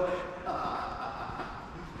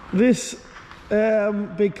 This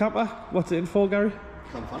big camper, what's it in for, Gary?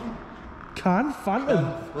 Can Phantom.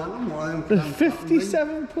 The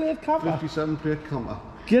 57 plate camper. 57 plate camper.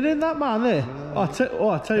 Get in that man there. Yeah. I'll tell you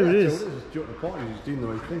what it is. He's doing the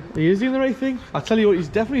right thing. He is doing the right thing. I'll tell you what, he's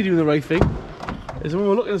definitely doing the right thing. Is when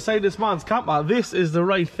we're looking inside this man's camper, this is the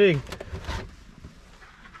right thing.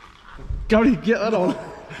 Gary, get that on.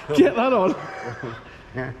 Get that on.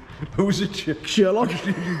 Who's it? Sherlock.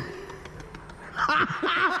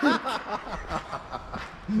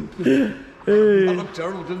 Hey, that looked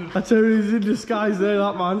terrible, didn't it? I tell you, he's in disguise there,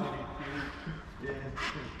 that man. Yeah.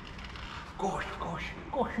 Gosh,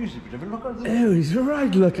 he's a bit of a looker, isn't he? Oh, he's a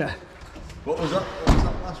right looker. What was that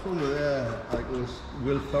last one with like it was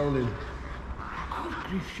Will Ferrell in? Good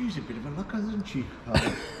grief, she's a bit of a looker, isn't she?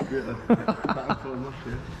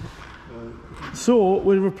 So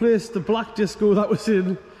we replaced the black disco that was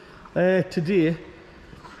in today.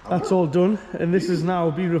 That's all done, and this is now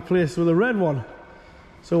being replaced with a red one.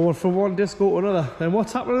 So from one disco to another. And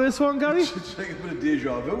what's happening to this one, Gary? It's like a bit of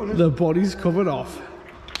deja vu, isn't it? The body's coming off.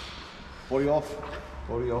 Body off.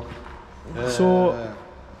 Body off. So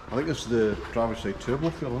I think it's the driver's side turbo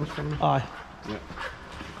fuel on this one. aye. Yeah.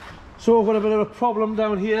 So we've got a bit of a problem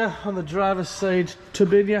down here on the driver's side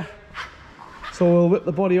turbine. So we'll whip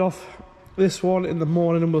the body off this one in the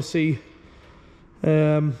morning and we'll see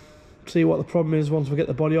what the problem is once we get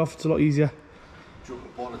the body off. It's a lot easier.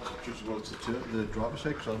 Just as well as the driver's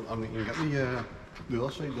side, because I mean, you can get the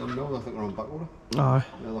other side them now. I think they're on back order. Aye.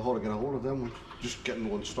 Yeah, they're hard to get a hold of them. Just getting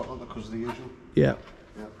one stock on because of the usual. Yeah.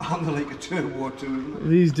 Yeah. And they're like a turbo too, isn't it?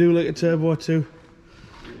 These do like a turbo too.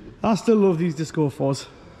 I still love these Disco 4s.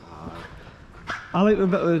 I like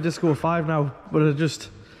them better than the Disco 5 now, but I just...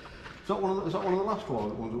 Is that one of the last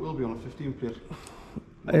ones? It will be on a 15 plate.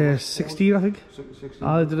 16 I think. 16.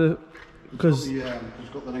 I did it because... It's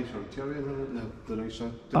got the nicer interior in it, and the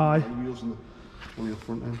nicer wheels on the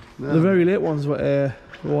front end. Yeah. The very late ones were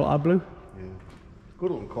all AdBlue. Yeah.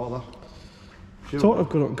 Good looking car that. Talking of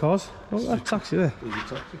good looking cars. Oh, that taxi there. There's a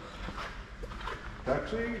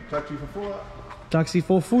taxi. Taxi for Fuller. Taxi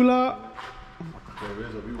for Fuller. There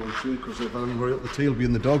is, I'll be one soon because if I'm right up the tail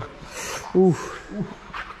being the dog. Oof.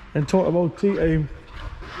 And talk about tea time.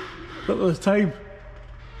 Look at this time.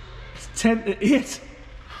 It's 10 to 8.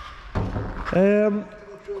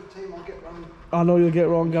 I know you'll get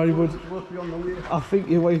wrong, Gary, but I think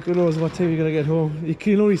your wife knows what time you're going to get home. You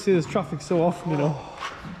can only see there's traffic so often, you know.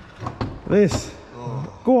 This.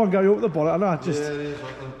 Go on, Gary, open the bonnet. I know, just... Yeah, it is.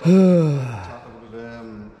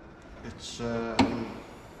 It's...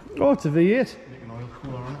 oh, it's a V8. Making oil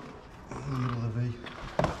cooler on it. In the middle of the V.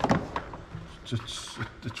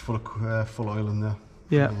 It's full oil in there.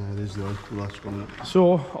 Yeah. It is the oil cooler that's gone in.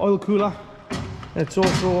 So, oil cooler. It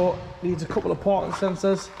also needs a couple of parking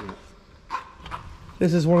sensors. Yeah.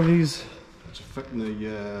 This is one of these. It's affecting the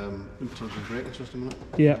intelligent braking system, isn't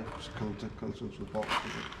it? Yeah. It's constant with box.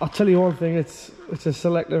 I'll tell you one thing, it's a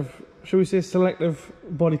selective, shall we say selective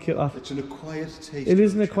body kit that. It's an acquired taste. It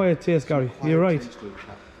is an acquired taste, Gary. You're right.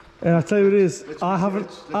 And I tell you what it is, I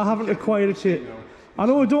haven't acquired a taste. I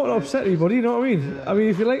know I don't want to upset anybody, you know what I mean? Yeah. I mean,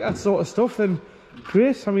 if you like that sort of stuff, then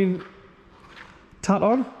great. I mean, tat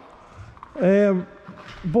on.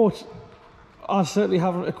 But I certainly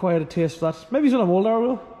haven't acquired a taste for that. Maybe when I'm older I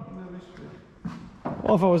will.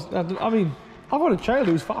 Or if I was, I mean, I've got a child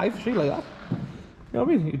who's 5, she like that. You know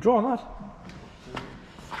what I mean? You draw on that.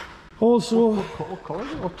 Also... What colour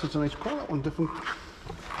is it? Oh, it's a nice colour, that one, different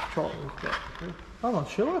chocolate. I'm not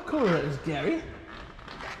sure what colour it is, Gary.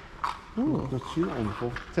 Ooh. I've not seen that one before.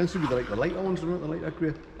 It tends to be the lighter ones, isn't it? The lighter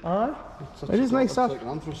grey. Aye. It is nice, that. It's like an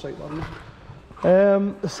anthracite, isn't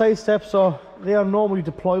it? The side steps they are normally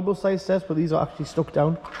deployable side steps, but these are actually stuck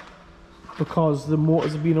down because the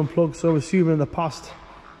motors have been unplugged. So I'm assuming in the past,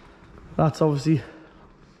 that's obviously,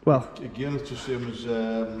 well. Again, it's the same as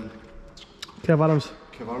Kev Adams.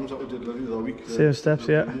 Kev Adams that we did the other week. Same steps,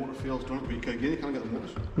 yeah. The motor fails, don't it? But again, you can't get the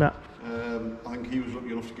motors. Nah. I think he was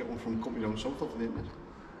lucky enough to get one from a company down south off the internet.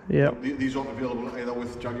 Yeah. These aren't available either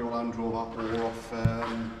with Jaguar Land Rover or off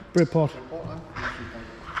Britport.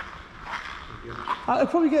 I'd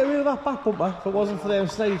probably get rid of that back bumper if it wasn't for them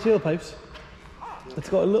slidey tailpipes. It's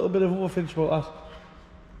got a little bit of overfinch about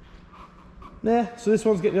that. Yeah, so this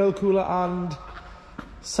one's getting the oil cooler and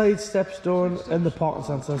side steps done and the parking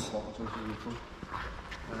sensors.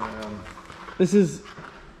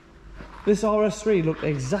 This RS3 looked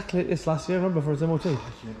exactly like this last year, remember, for its MOT? Yeah.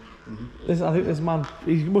 This, I think this man,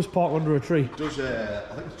 he must park under a tree. It does, I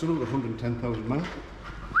think it's done over 110,000 miles.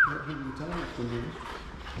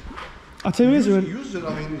 I tell you,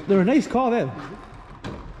 they're a nice car then.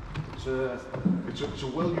 It's a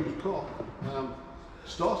well-used car.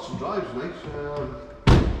 Starts and drives nice,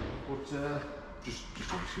 but just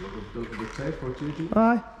obviously the tape for it, isn't it?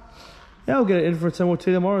 Aye. Yeah, I'll get it in for its MOT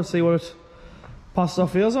tomorrow and see what it passes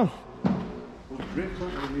off wheels on.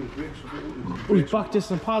 It was back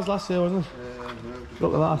distant pads last year, wasn't it?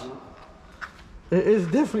 Look at that. It is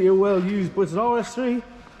definitely a well-used, but it's an RS3.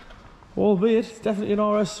 Albeit, it's definitely an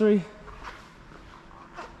RS3.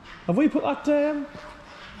 Have we put that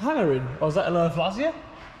hanger in? Or was that another last year?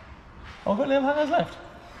 I've got any hangers left.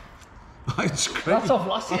 It's great. That's off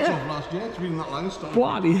last year. That's off last year. It's been that long.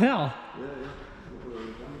 Bloody hell. Yeah.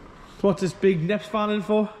 What's this big Neps fan in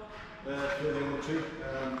for? For the MOT.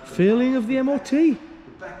 Filling of the MOT. The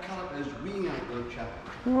back caliper is weeing out there, chap.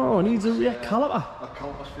 Oh, it needs a rear caliper. That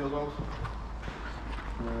caliper's failed out.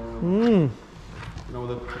 You know,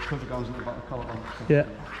 the cover goes in the back of the caliper. Yeah.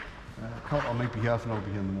 Caliper might be here for now,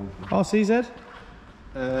 be here in the morning. RCZ?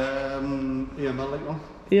 EML like one.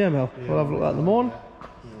 EML. We'll have a look at that in the morning.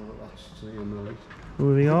 That's an EML light.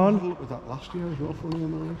 Moving I had a on. look at that last year as well for an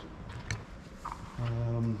EML light.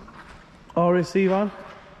 RAC van.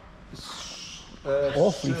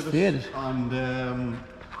 Awfully Service faded. And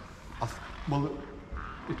well,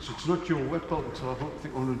 it's not your wet belt until I don't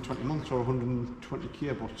think 120 months or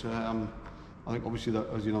 120k, but I think obviously that,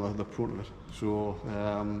 as you know, they're prone to it. So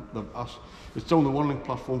they've asked, it's down the OneLink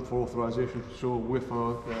platform for authorisation. So wait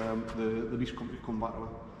for the lease company to come back to it.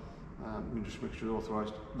 We just make sure they're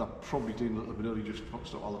authorised. They're probably doing a little bit early just to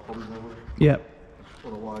stop all the problems there. Yeah.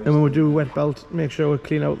 Otherwise, And when we do a wet belt, make sure we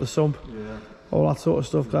clean out the sump. Yeah. All that sort of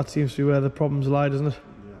stuff. That seems to be where the problems lie, doesn't it?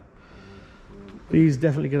 Yeah. These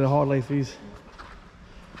definitely get a hard life, these.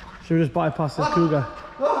 Should we just bypass this Cougar?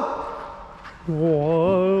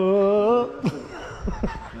 Whoa.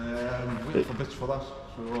 Waiting for bits for that.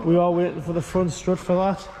 So, We are waiting for the front strut for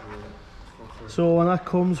that. So when that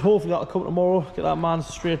comes, hopefully that'll come tomorrow. Get that man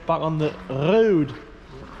straight back on the road.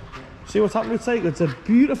 See what's happening with Cycle? It's a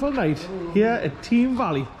beautiful night here at Team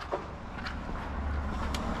Valley.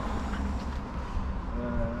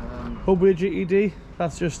 Hubway GED,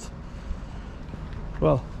 that's just,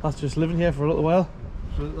 well, that's just living here for a little while.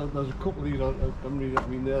 So there's a couple of these, I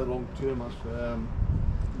mean they're long termers. We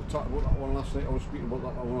talked about that one last night. I was speaking about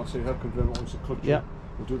that one. I say head converter wants to clutch. Yeah.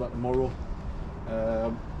 We'll do that tomorrow.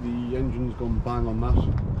 The engine's gone bang on that.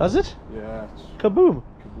 Has it? Yeah. It's Kaboom!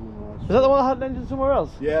 kaboom. Is that the one that had an engine somewhere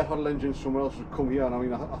else? Yeah, it had an engine somewhere else would come here, and I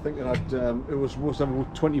mean I think it had it was supposed to have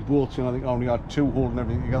about 20 bolts, and I think I only had 2 holding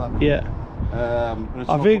everything together. Yeah. And it's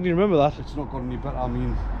I not vaguely remember that. It's not got any better. I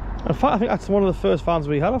mean, In fact, I think that's one of the first fans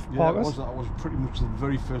we had off yeah, Parkers. that was pretty much the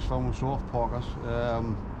very first fan we saw off Parkers.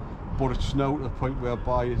 But it's now to the point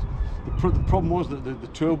whereby the problem was that the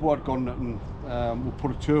turbo had gone, and we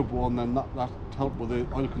put a turbo on, then that helped with the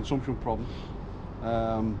oil consumption problem.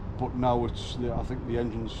 But now I think the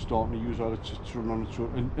engine's starting to use oil. It's running on its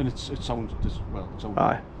own, and it sounds well. It sounds,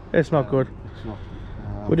 Aye, it's not good. It's not.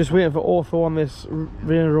 We're just waiting for Ortho on this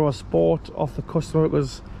Range Rover Sport off the customer. It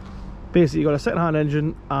was basically got a second-hand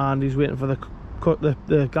engine, and he's waiting for the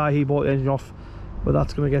guy he bought the engine off, whether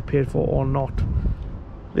that's going to get paid for or not.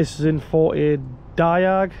 This is in for a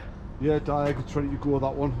Diag. Yeah, Diag, it's ready to go,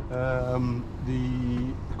 that one.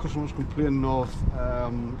 The customer's complaining of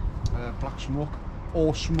black smoke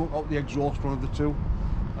or smoke out the exhaust, one of the two.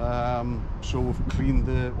 So we've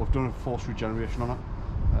done a force regeneration on it.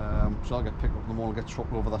 So I'll get picked up in the morning, get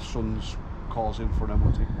swapped over their son's cars in for an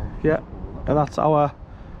MOT. Yeah, and that's our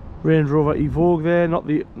Range Rover Evoque there, not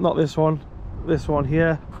this one, this one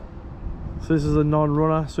here. So this is a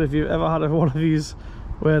non-runner. So if you've ever had one of these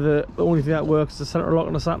where the only thing that works is the centre lock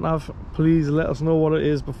and the sat nav, please let us know what it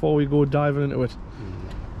is before we go diving into it.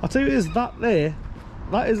 I'll tell you what it is, that there,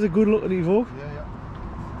 that is a good looking Evoque. Yeah, yeah.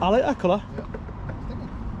 I like that colour. Yeah.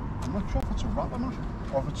 I'm not sure if it's a wrap or not,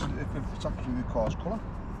 or if it's actually the car's colour.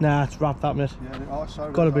 Nah, it's wrapped that, mate. Yeah, they are.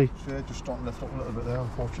 Sorry, Gotta be. Just starting to lift up a little bit there,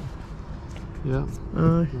 unfortunately. Yeah.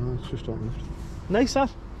 Aye. It's just starting to lift. Nice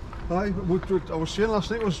that. Aye, I was saying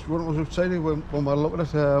last night when I was outside when we looked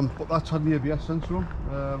at it, but that's had an ABS sensor on.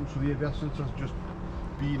 So the ABS sensor has just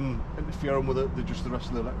been interfering with the rest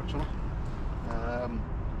of the electrics on it.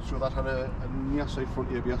 So that had a near side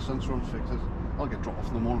front ABS sensor on fixed. I'll get dropped off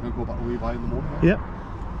in the morning and go back to rebuy in the morning. Yep.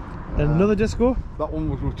 Another disco? That one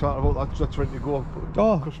we were talking about, that's ready to go.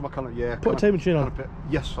 Oh, customer can, yeah. put a time machine on.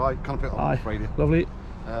 Yes, I can pick it up on Friday. Lovely.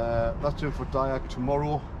 That's in for Diag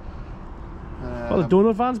tomorrow. The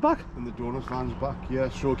donut van's back? And the donut van's back, yeah.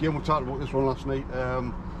 So again, we talked about this one last night.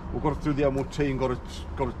 We got it through the MOT and got it,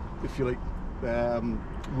 if you like,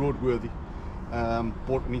 roadworthy.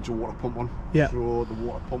 But it needs a water pump on. Yeah. So the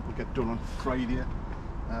water pump will get done on Friday.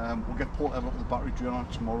 We'll get Paul Everett with the battery drain on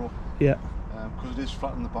tomorrow. Yeah. Because it is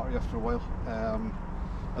flattening the battery after a while.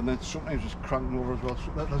 And then sometimes it's cranking over as well.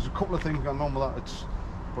 So there's a couple of things going on with that.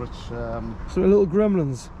 So little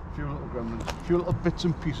gremlins. A few little gremlins, a few little bits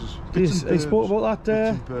and pieces. You spoke about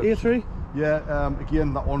that E40? Yeah,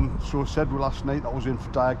 again that one, so I said last night, that was in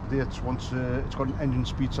for Diag today. It's got an engine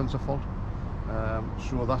speed sensor fault.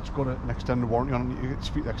 So that's got an extended warranty on it. You get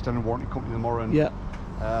speak the extended warranty company tomorrow and get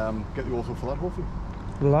the auto for that hopefully.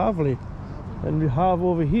 Lovely. And we have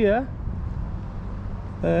over here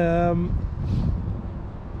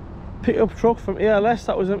pickup truck from ALS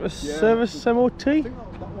that was in a service MOT. I think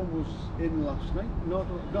that one was in last night. No,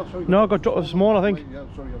 sorry. No, I got dropped this morning, I think. Yeah,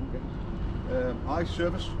 sorry, I haven't getting it. I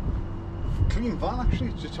service. Clean van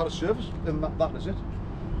actually, it's just had a service and that is it.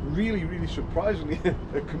 Really, really surprisingly,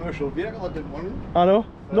 a commercial vehicle I didn't want it. I know.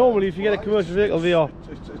 Normally if you get a commercial vehicle, they are.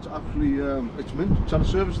 It's actually, it's mint. It's had a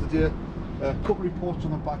service the day. A couple of reports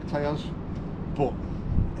on the back tyres, but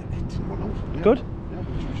it didn't run out. Yeah. Good.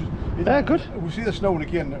 Yeah, good. We see this now and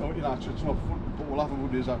again, you know, it's not fun, but we'll have a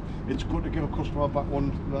good is that it's good to give a customer back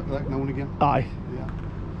one like now and again. Aye. Yeah.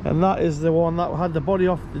 And that is the one that had the body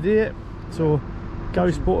off the day. So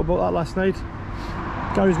Gary spoke about that last night.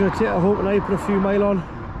 Gary's going to take it home tonight, put a few mile on,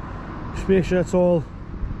 just make sure it's all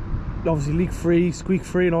obviously leak free, squeak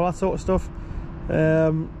free and all that sort of stuff.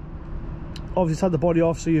 Obviously it's had the body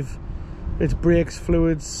off, so it's brakes,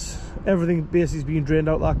 fluids, everything basically is being drained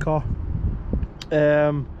out of that car.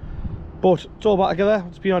 But it's all back together.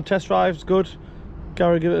 It's been on test drive, it's good.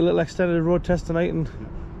 Gary give it a little extended road test tonight and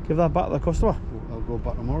give that back to the customer. I'll go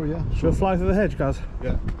back tomorrow, yeah. Should we fly through the hedge, guys?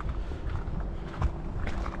 Yeah.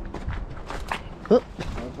 Oh.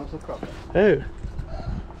 That's a crap. Oh.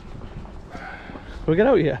 We'll get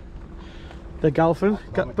out here. The Galfin,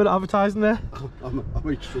 got a bit of advertising there. I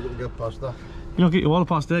might struggle to get past that. You don't get your water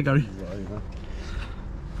past there, Gary. Yeah, you know.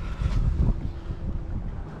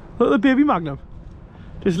 Look at the baby Magnum.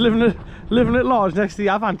 Just living at large next to the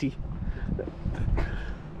Avanti.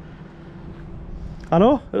 I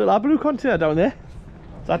know, a little blue container down there.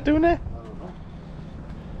 Is that doing there? I don't know.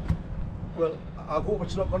 Well, I hope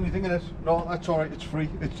it's not got anything in it. No, that's alright, it's free.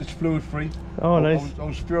 It's fluid free. Oh, nice. I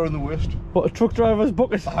was fearing the worst. What, a truck driver's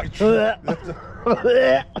bucket? It's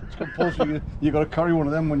compulsory. You got to carry one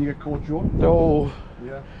of them when you get caught short. Oh.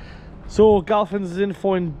 Yeah. So, Galfin's in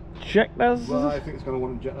for injectors? Well, I think it's going to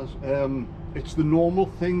want injectors. It's the normal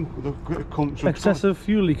thing. So excessive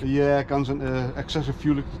fuel leak. Yeah, it goes into excessive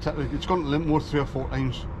fuel leak. It's gone to limp more 3 or 4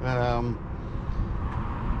 times.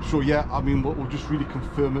 So yeah, I mean, we'll just really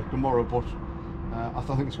confirm it tomorrow, but I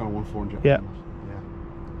think it's going to want 4 injectors. Yeah.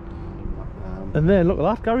 Yeah. And then look at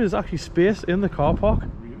that, Gary. There's actually space in the car park.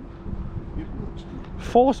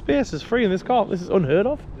 4 spaces free in this car. This is unheard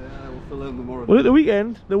of. Yeah, we'll fill in tomorrow. Well, at the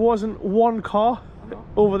weekend there wasn't one car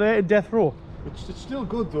over there in death row. It's still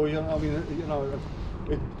good though, you know. I mean, you know,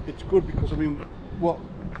 it's good because I mean, what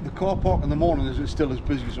the car park in the morning is still as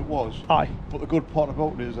busy as it was. Aye. But the good part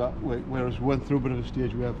about it is that whereas we went through a bit of a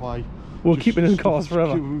stage whereby we'll keep it in cars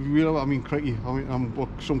forever. You know, I mean, crikey. I mean,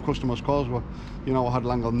 some customers' cars were, you know, I had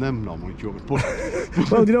lang on them. No, I'm only joking. But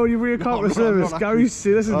well, you know, when you bring a car to service, Gary,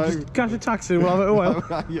 see, listen, just catch a taxi. We'll have it a while.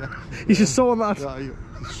 Yeah. You should saw that. Yeah,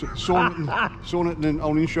 Sown it and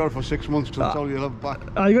only insured for 6 months till tell you'll have it back.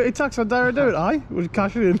 You got your tax on direct debit, aye? We'll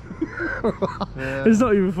cash it in. It's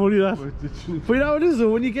not even funny that. But you know what it is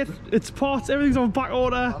though, when you get its parts, everything's on back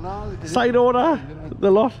order, side order,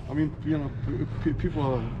 the lot. I mean, you know, people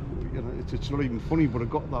are, you know, it's not even funny, but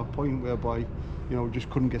it got to that point whereby, you know, just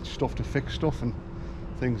couldn't get stuff to fix stuff and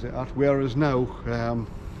things like that. Whereas now,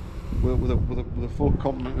 with a full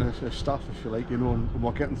complement of staff, if you like, you know, and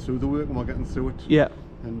we're getting through the work and we're getting through it. Yeah.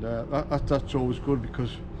 And that's always good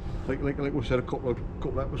because, like we said a couple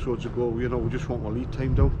of episodes ago, you know, we just want our lead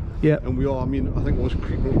time down. Yeah. And we are. I mean, I think it was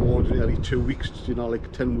creeping towards nearly 2 weeks. You know,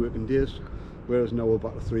 like 10 working days, whereas now we're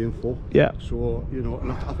back to 3 and 4. Yeah. So you know,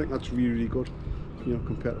 and I think that's really good, you know,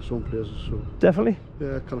 compared to some places. So definitely.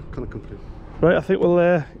 Yeah, kind of complete. Right, I think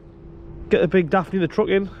we'll get the big Daphne the truck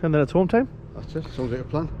in, and then it's home time. That's it. Sounds like a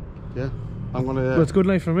plan. Yeah. I'm gonna. Well, it's good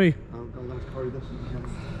night for me. I'm gonna carry this and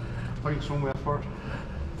find somewhere for it.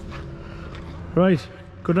 Right,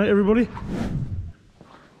 good night everybody.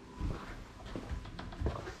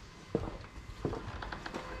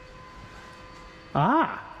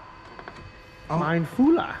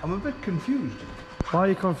 Mindfula. I'm a bit confused. Why are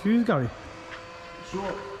you confused, Gary? So,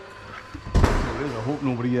 I hope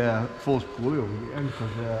nobody falls poorly over the weekend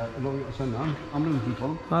because I'm not going to send an ambulance in for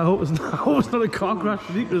them. I hope it's not a car crash,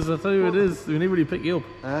 because I'll tell you what it is, we need anybody to pick you up.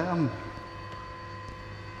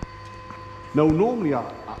 No, normally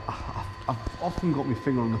I've often got my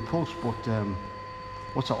finger on the pulse, but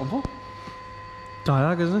what's that one for?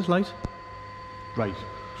 Diag, isn't it? Light. Right.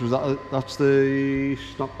 So that's the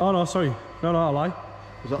snap. Oh no, sorry. No, I lie.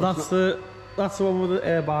 That's the one with the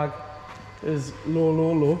airbag. Is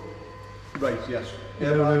low. Right. Yes.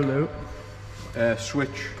 Low.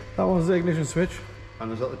 Switch. That one's the ignition switch.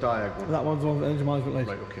 And is that the diag one? That one's the one with the engine management light.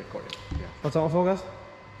 Right. Okay. Got it. Yeah. What's that one for, guys?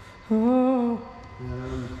 Oh.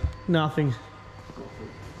 Nothing.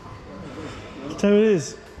 Tell you what it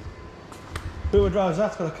is. Whoever drives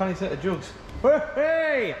that's got a canny set of jugs.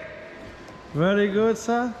 Hey! Very good,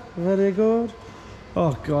 sir. Very good.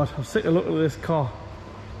 Oh God, I'm sick of looking at this car.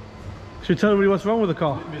 Should we tell everybody what's wrong with the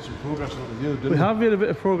car? We made some progress on it, didn't we? We have made a bit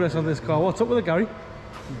of progress on this car. What's up with it, Gary?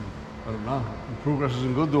 I don't know. The progress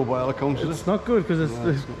isn't good though, by all accounts. It's not good because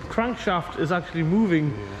the crankshaft is actually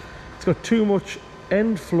moving. Yeah. It's got too much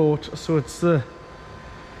end float, so it's the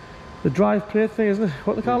drive plate thing, isn't it?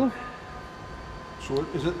 What they call it? So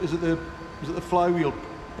is it the flywheel?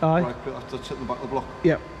 Aye. Right, that's in the back of the block.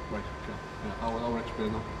 Yep. Right. Okay. I'll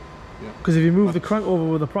explain that. Yeah. Because if you move the crank over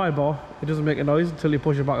with the pry bar, it doesn't make a noise until you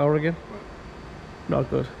push it back out again. Right. Not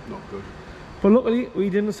good. Not good. But luckily, we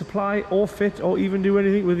didn't supply or fit or even do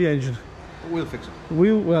anything with the engine. But we'll fix it. We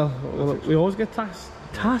always get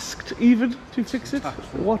tasked even to fix it.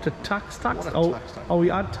 What a tax. Oh, we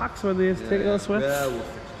add tax when they take it elsewhere. Yeah, we'll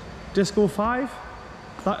fix it. Disco 5.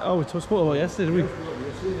 We spoke about yesterday, didn't we?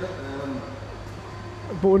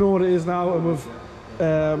 But we know what it is now, and we've.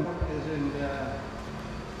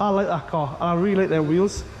 I like that car, and I really like their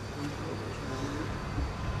wheels.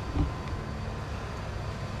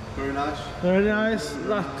 Very nice. Very nice.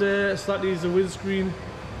 That needs the windscreen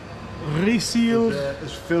resealed.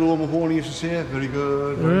 As Phil O'Mahony used to say, very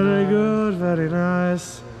good. Very good, very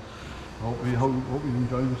nice. Hope you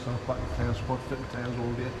enjoyed yourself back at Tyre Spot, fitting tyres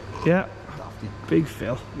all day. Yeah. Big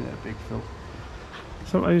Phil. Yeah, big Phil.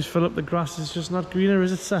 Sometimes fill up the grass is just not greener,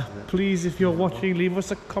 is it, sir? Yeah. Please, if you're watching, leave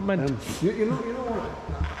us a comment. You know what?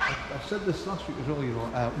 I said this last week as well. You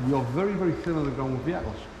know, we are very, very thin on the ground with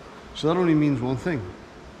vehicles, so that only means one thing: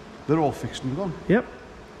 they're all fixed and gone. Yep.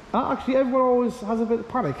 Actually, everyone always has a bit of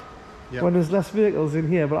panic when there's less vehicles in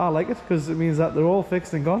here, but I like it because it means that they're all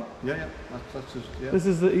fixed and gone. Yeah. That's just, yeah. This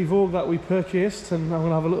is the Evoque that we purchased, and I'm going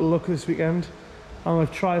to have a little look this weekend. I'm going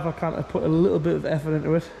to try, if I can, to put a little bit of effort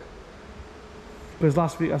into it. Because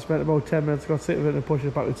last week I spent about 10 minutes, got sick of it and pushed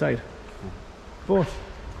it back inside. But,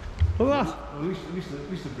 look at that! At least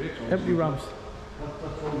the brakes on. Empty ramps.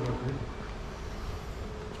 That's all we're going to do.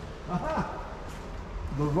 Aha!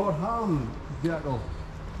 The Rodham vehicle.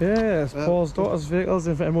 Yes, Paul's daughter's vehicles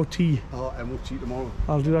in for MOT. Oh, MOT tomorrow.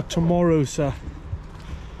 I'll do that tomorrow, sir.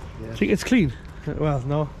 Yeah. Think it's clean? Well,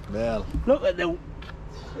 no. Well. Look at the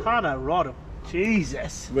Hannah Rodham.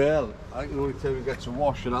 Jesus. Well, I think the only time he gets a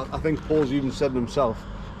wash, and I think Paul's even said it himself.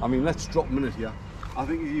 I mean, let's drop a minute here. I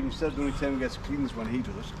think he's even said the only time he gets clean is when he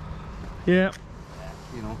does it. Yeah.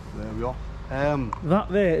 You know, there we are. That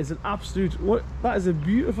there is an absolute. That is a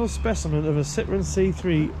beautiful specimen of a Citroen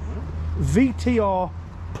C3 VTR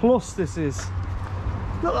Plus. This is.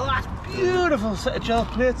 Look at that beautiful set of gel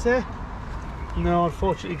plates there. No,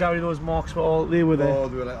 unfortunately, Gary, those marks were all they were there. Oh,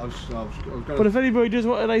 they were like, I was gonna... But if anybody does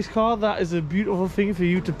want a nice car, that is a beautiful thing for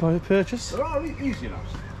you to purchase. They're all easy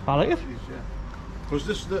enough. I like it. Because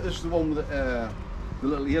this is the one with the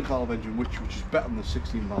little 8 valve engine, which is better than the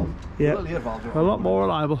 16 valve. Yeah, the little 8 valve, a lot more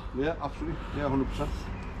reliable. Yeah, absolutely. Yeah, 100%.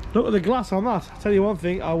 Look at the glass on that. I'll tell you one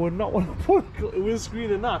thing, I would not want to put a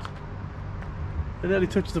windscreen in that. It nearly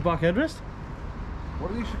touches the back headrest. What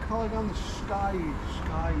do you used to call it again? The Sky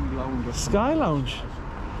Lounge. Sky Lounge.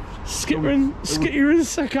 Skittering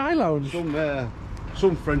Sky Lounge.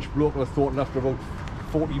 Some French bloke would have thought after about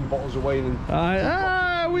 14 bottles of wine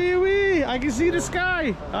and... wee. I can see the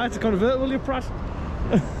sky. It's a convertible, you prat.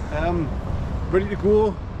 Ready to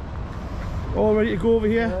go. All ready to go over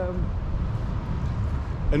here.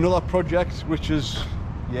 Another project, which is...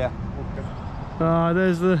 Yeah. Okay.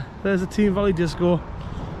 There's the Team Valley Disco.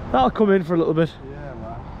 That'll come in for a little bit.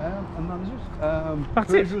 And that is it.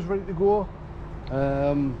 That's Peugeot's ready to go.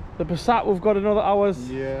 The Passat, we've got another hour's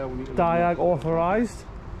we need to diag authorised.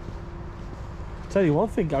 Tell you one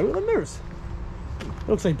thing, Gary, look at the mirrors. It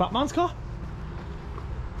looks like Batman's car.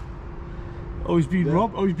 Oh, he's been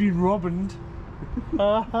robbed. Oh, he's been robbed.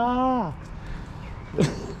 Aha!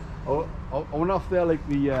 I went off there like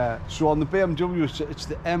the so on the BMW it's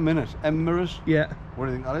the M in it, M mirrors. Yeah. What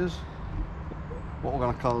do you think that is? What we're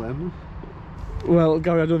gonna call them? Well,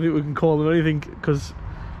 Gary, I don't think we can call them anything because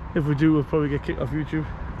if we do, we'll probably get kicked off YouTube.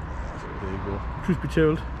 There you go. Truth be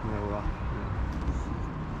told. Yeah, well,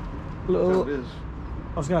 yeah. Little. It is.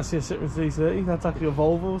 I was going to say a Citroen C30. That's actually a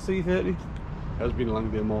Volvo C30. It has been a long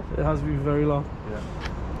day more. It has been very long.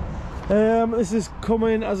 Yeah. This is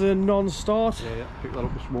coming as a non-start. Yeah. Pick that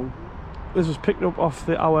up this morning. This was picked up off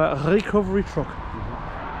our recovery truck.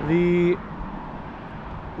 The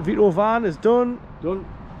Vito van is done.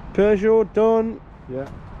 Peugeot done. Yeah.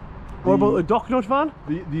 What about the dock nut van?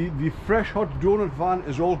 The fresh hot donut van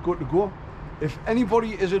is all good to go. If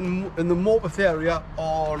anybody is in the Morpeth area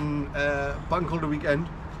on Bank Holiday weekend,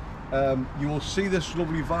 you will see this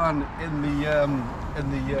lovely van in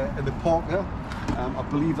the park there. I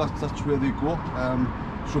believe that's where they go.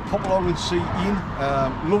 So pop along and see Ian.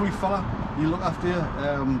 Lovely fella. He'll look after you.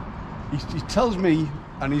 He tells me,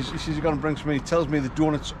 and he says he's going to bring some in. He tells me the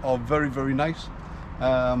donuts are very, very nice.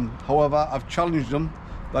 However, I've challenged him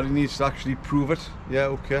that he needs to actually prove it. Yeah,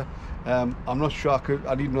 okay. I'm not sure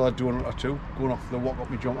I need another donut or two going off the walk up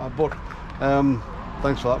my jumper, but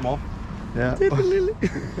thanks for that, Mom. Yeah.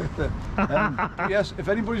 Yes, if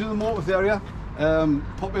anybody's in the Morpeth area,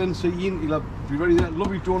 pop in and see Ian. He'll be ready there.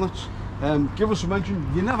 Lovely donuts. Give us a mention.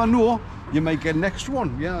 You never know, you might get an extra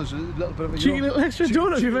one. Yeah, there's a little bit of a cheeky little extra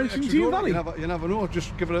donut you mentioned to you, Valley. You never know,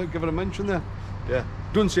 just give it a mention there. Yeah,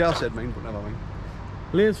 don't say I said mine, but never mind.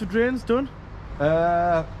 Lanes for drains done?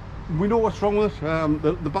 We know what's wrong with it.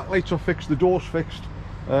 The backlights are fixed, the door's fixed,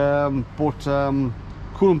 but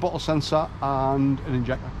coolant bottle sensor and an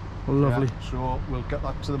injector. Lovely. Yeah, so we'll get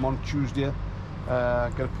that to them on Tuesday.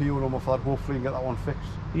 Get a PO number for that, hopefully, and get that one fixed.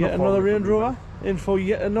 Yet another Range Rover in for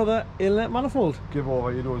yet another inlet manifold. Give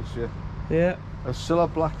over, you don't see. Yeah. As Silla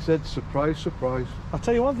Black said, surprise, surprise. I'll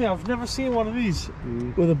tell you one thing, I've never seen one of these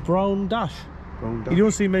with a brown dash. Brown dash. You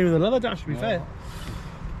don't see many with a leather dash, to be fair.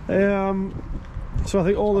 So I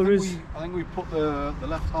think all there is. I think we put the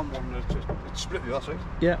left-hand one. It's split the other side.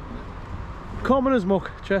 Yeah. Common as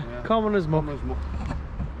muck, Che. Yeah. Common as muck. Common as muck.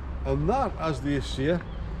 And that, as they say,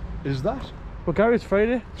 is that. Well, Gary, it's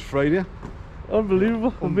Friday. It's Friday.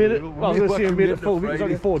 Unbelievable. We made it. Well, I was going to say we made it full week. It's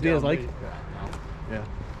only 4 days, like. Yeah.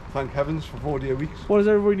 Thank heavens for 4-day weeks. What does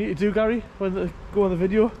everybody need to do, Gary, when they go on the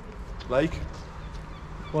video? Like.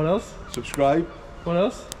 What else? Subscribe. What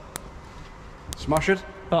else? Smash it.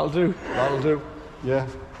 That'll do. That'll do. Yeah.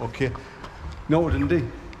 Okay. No, we didn't do.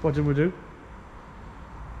 What did we do?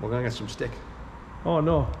 We're going to get some stick. Oh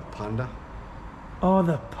no. Panda. Oh,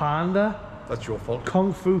 the panda. That's your fault.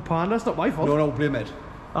 Kung Fu Panda. It's not my fault. No, blame Ed.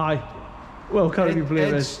 Aye. Well, can't you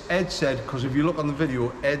blame Ed? Ed said, because if you look on the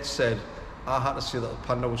video, Ed said, I had to say that the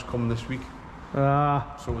panda was coming this week.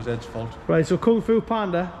 Ah. So it was Ed's fault. Right, so Kung Fu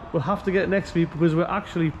Panda we'll have to get next week because we're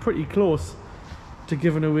actually pretty close to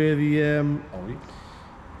giving away the... Are we?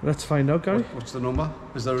 Let's find out, Gary. What's the number?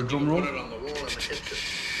 Is there a drum roll?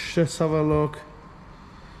 Let's have a look.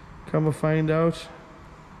 Can we find out?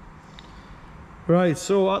 Right,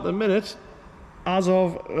 so at the minute, as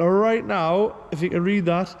of right now, if you can read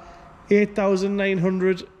that,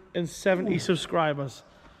 8,970 subscribers.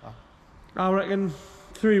 I reckon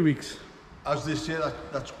 3 weeks. As they say,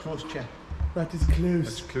 that's close, Che. That is close.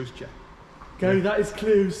 That's close, Che. Gary, yeah. That is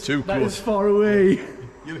close. Too close. That is far away.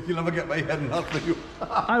 You'll never get my head in that video.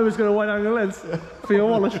 I was going to wide angle lens for your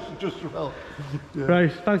wallet. just well. Yeah.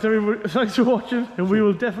 Right, thanks everybody. Thanks for watching, and we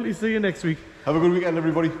will definitely see you next week. Have a good weekend,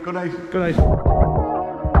 everybody. Good night. Good night.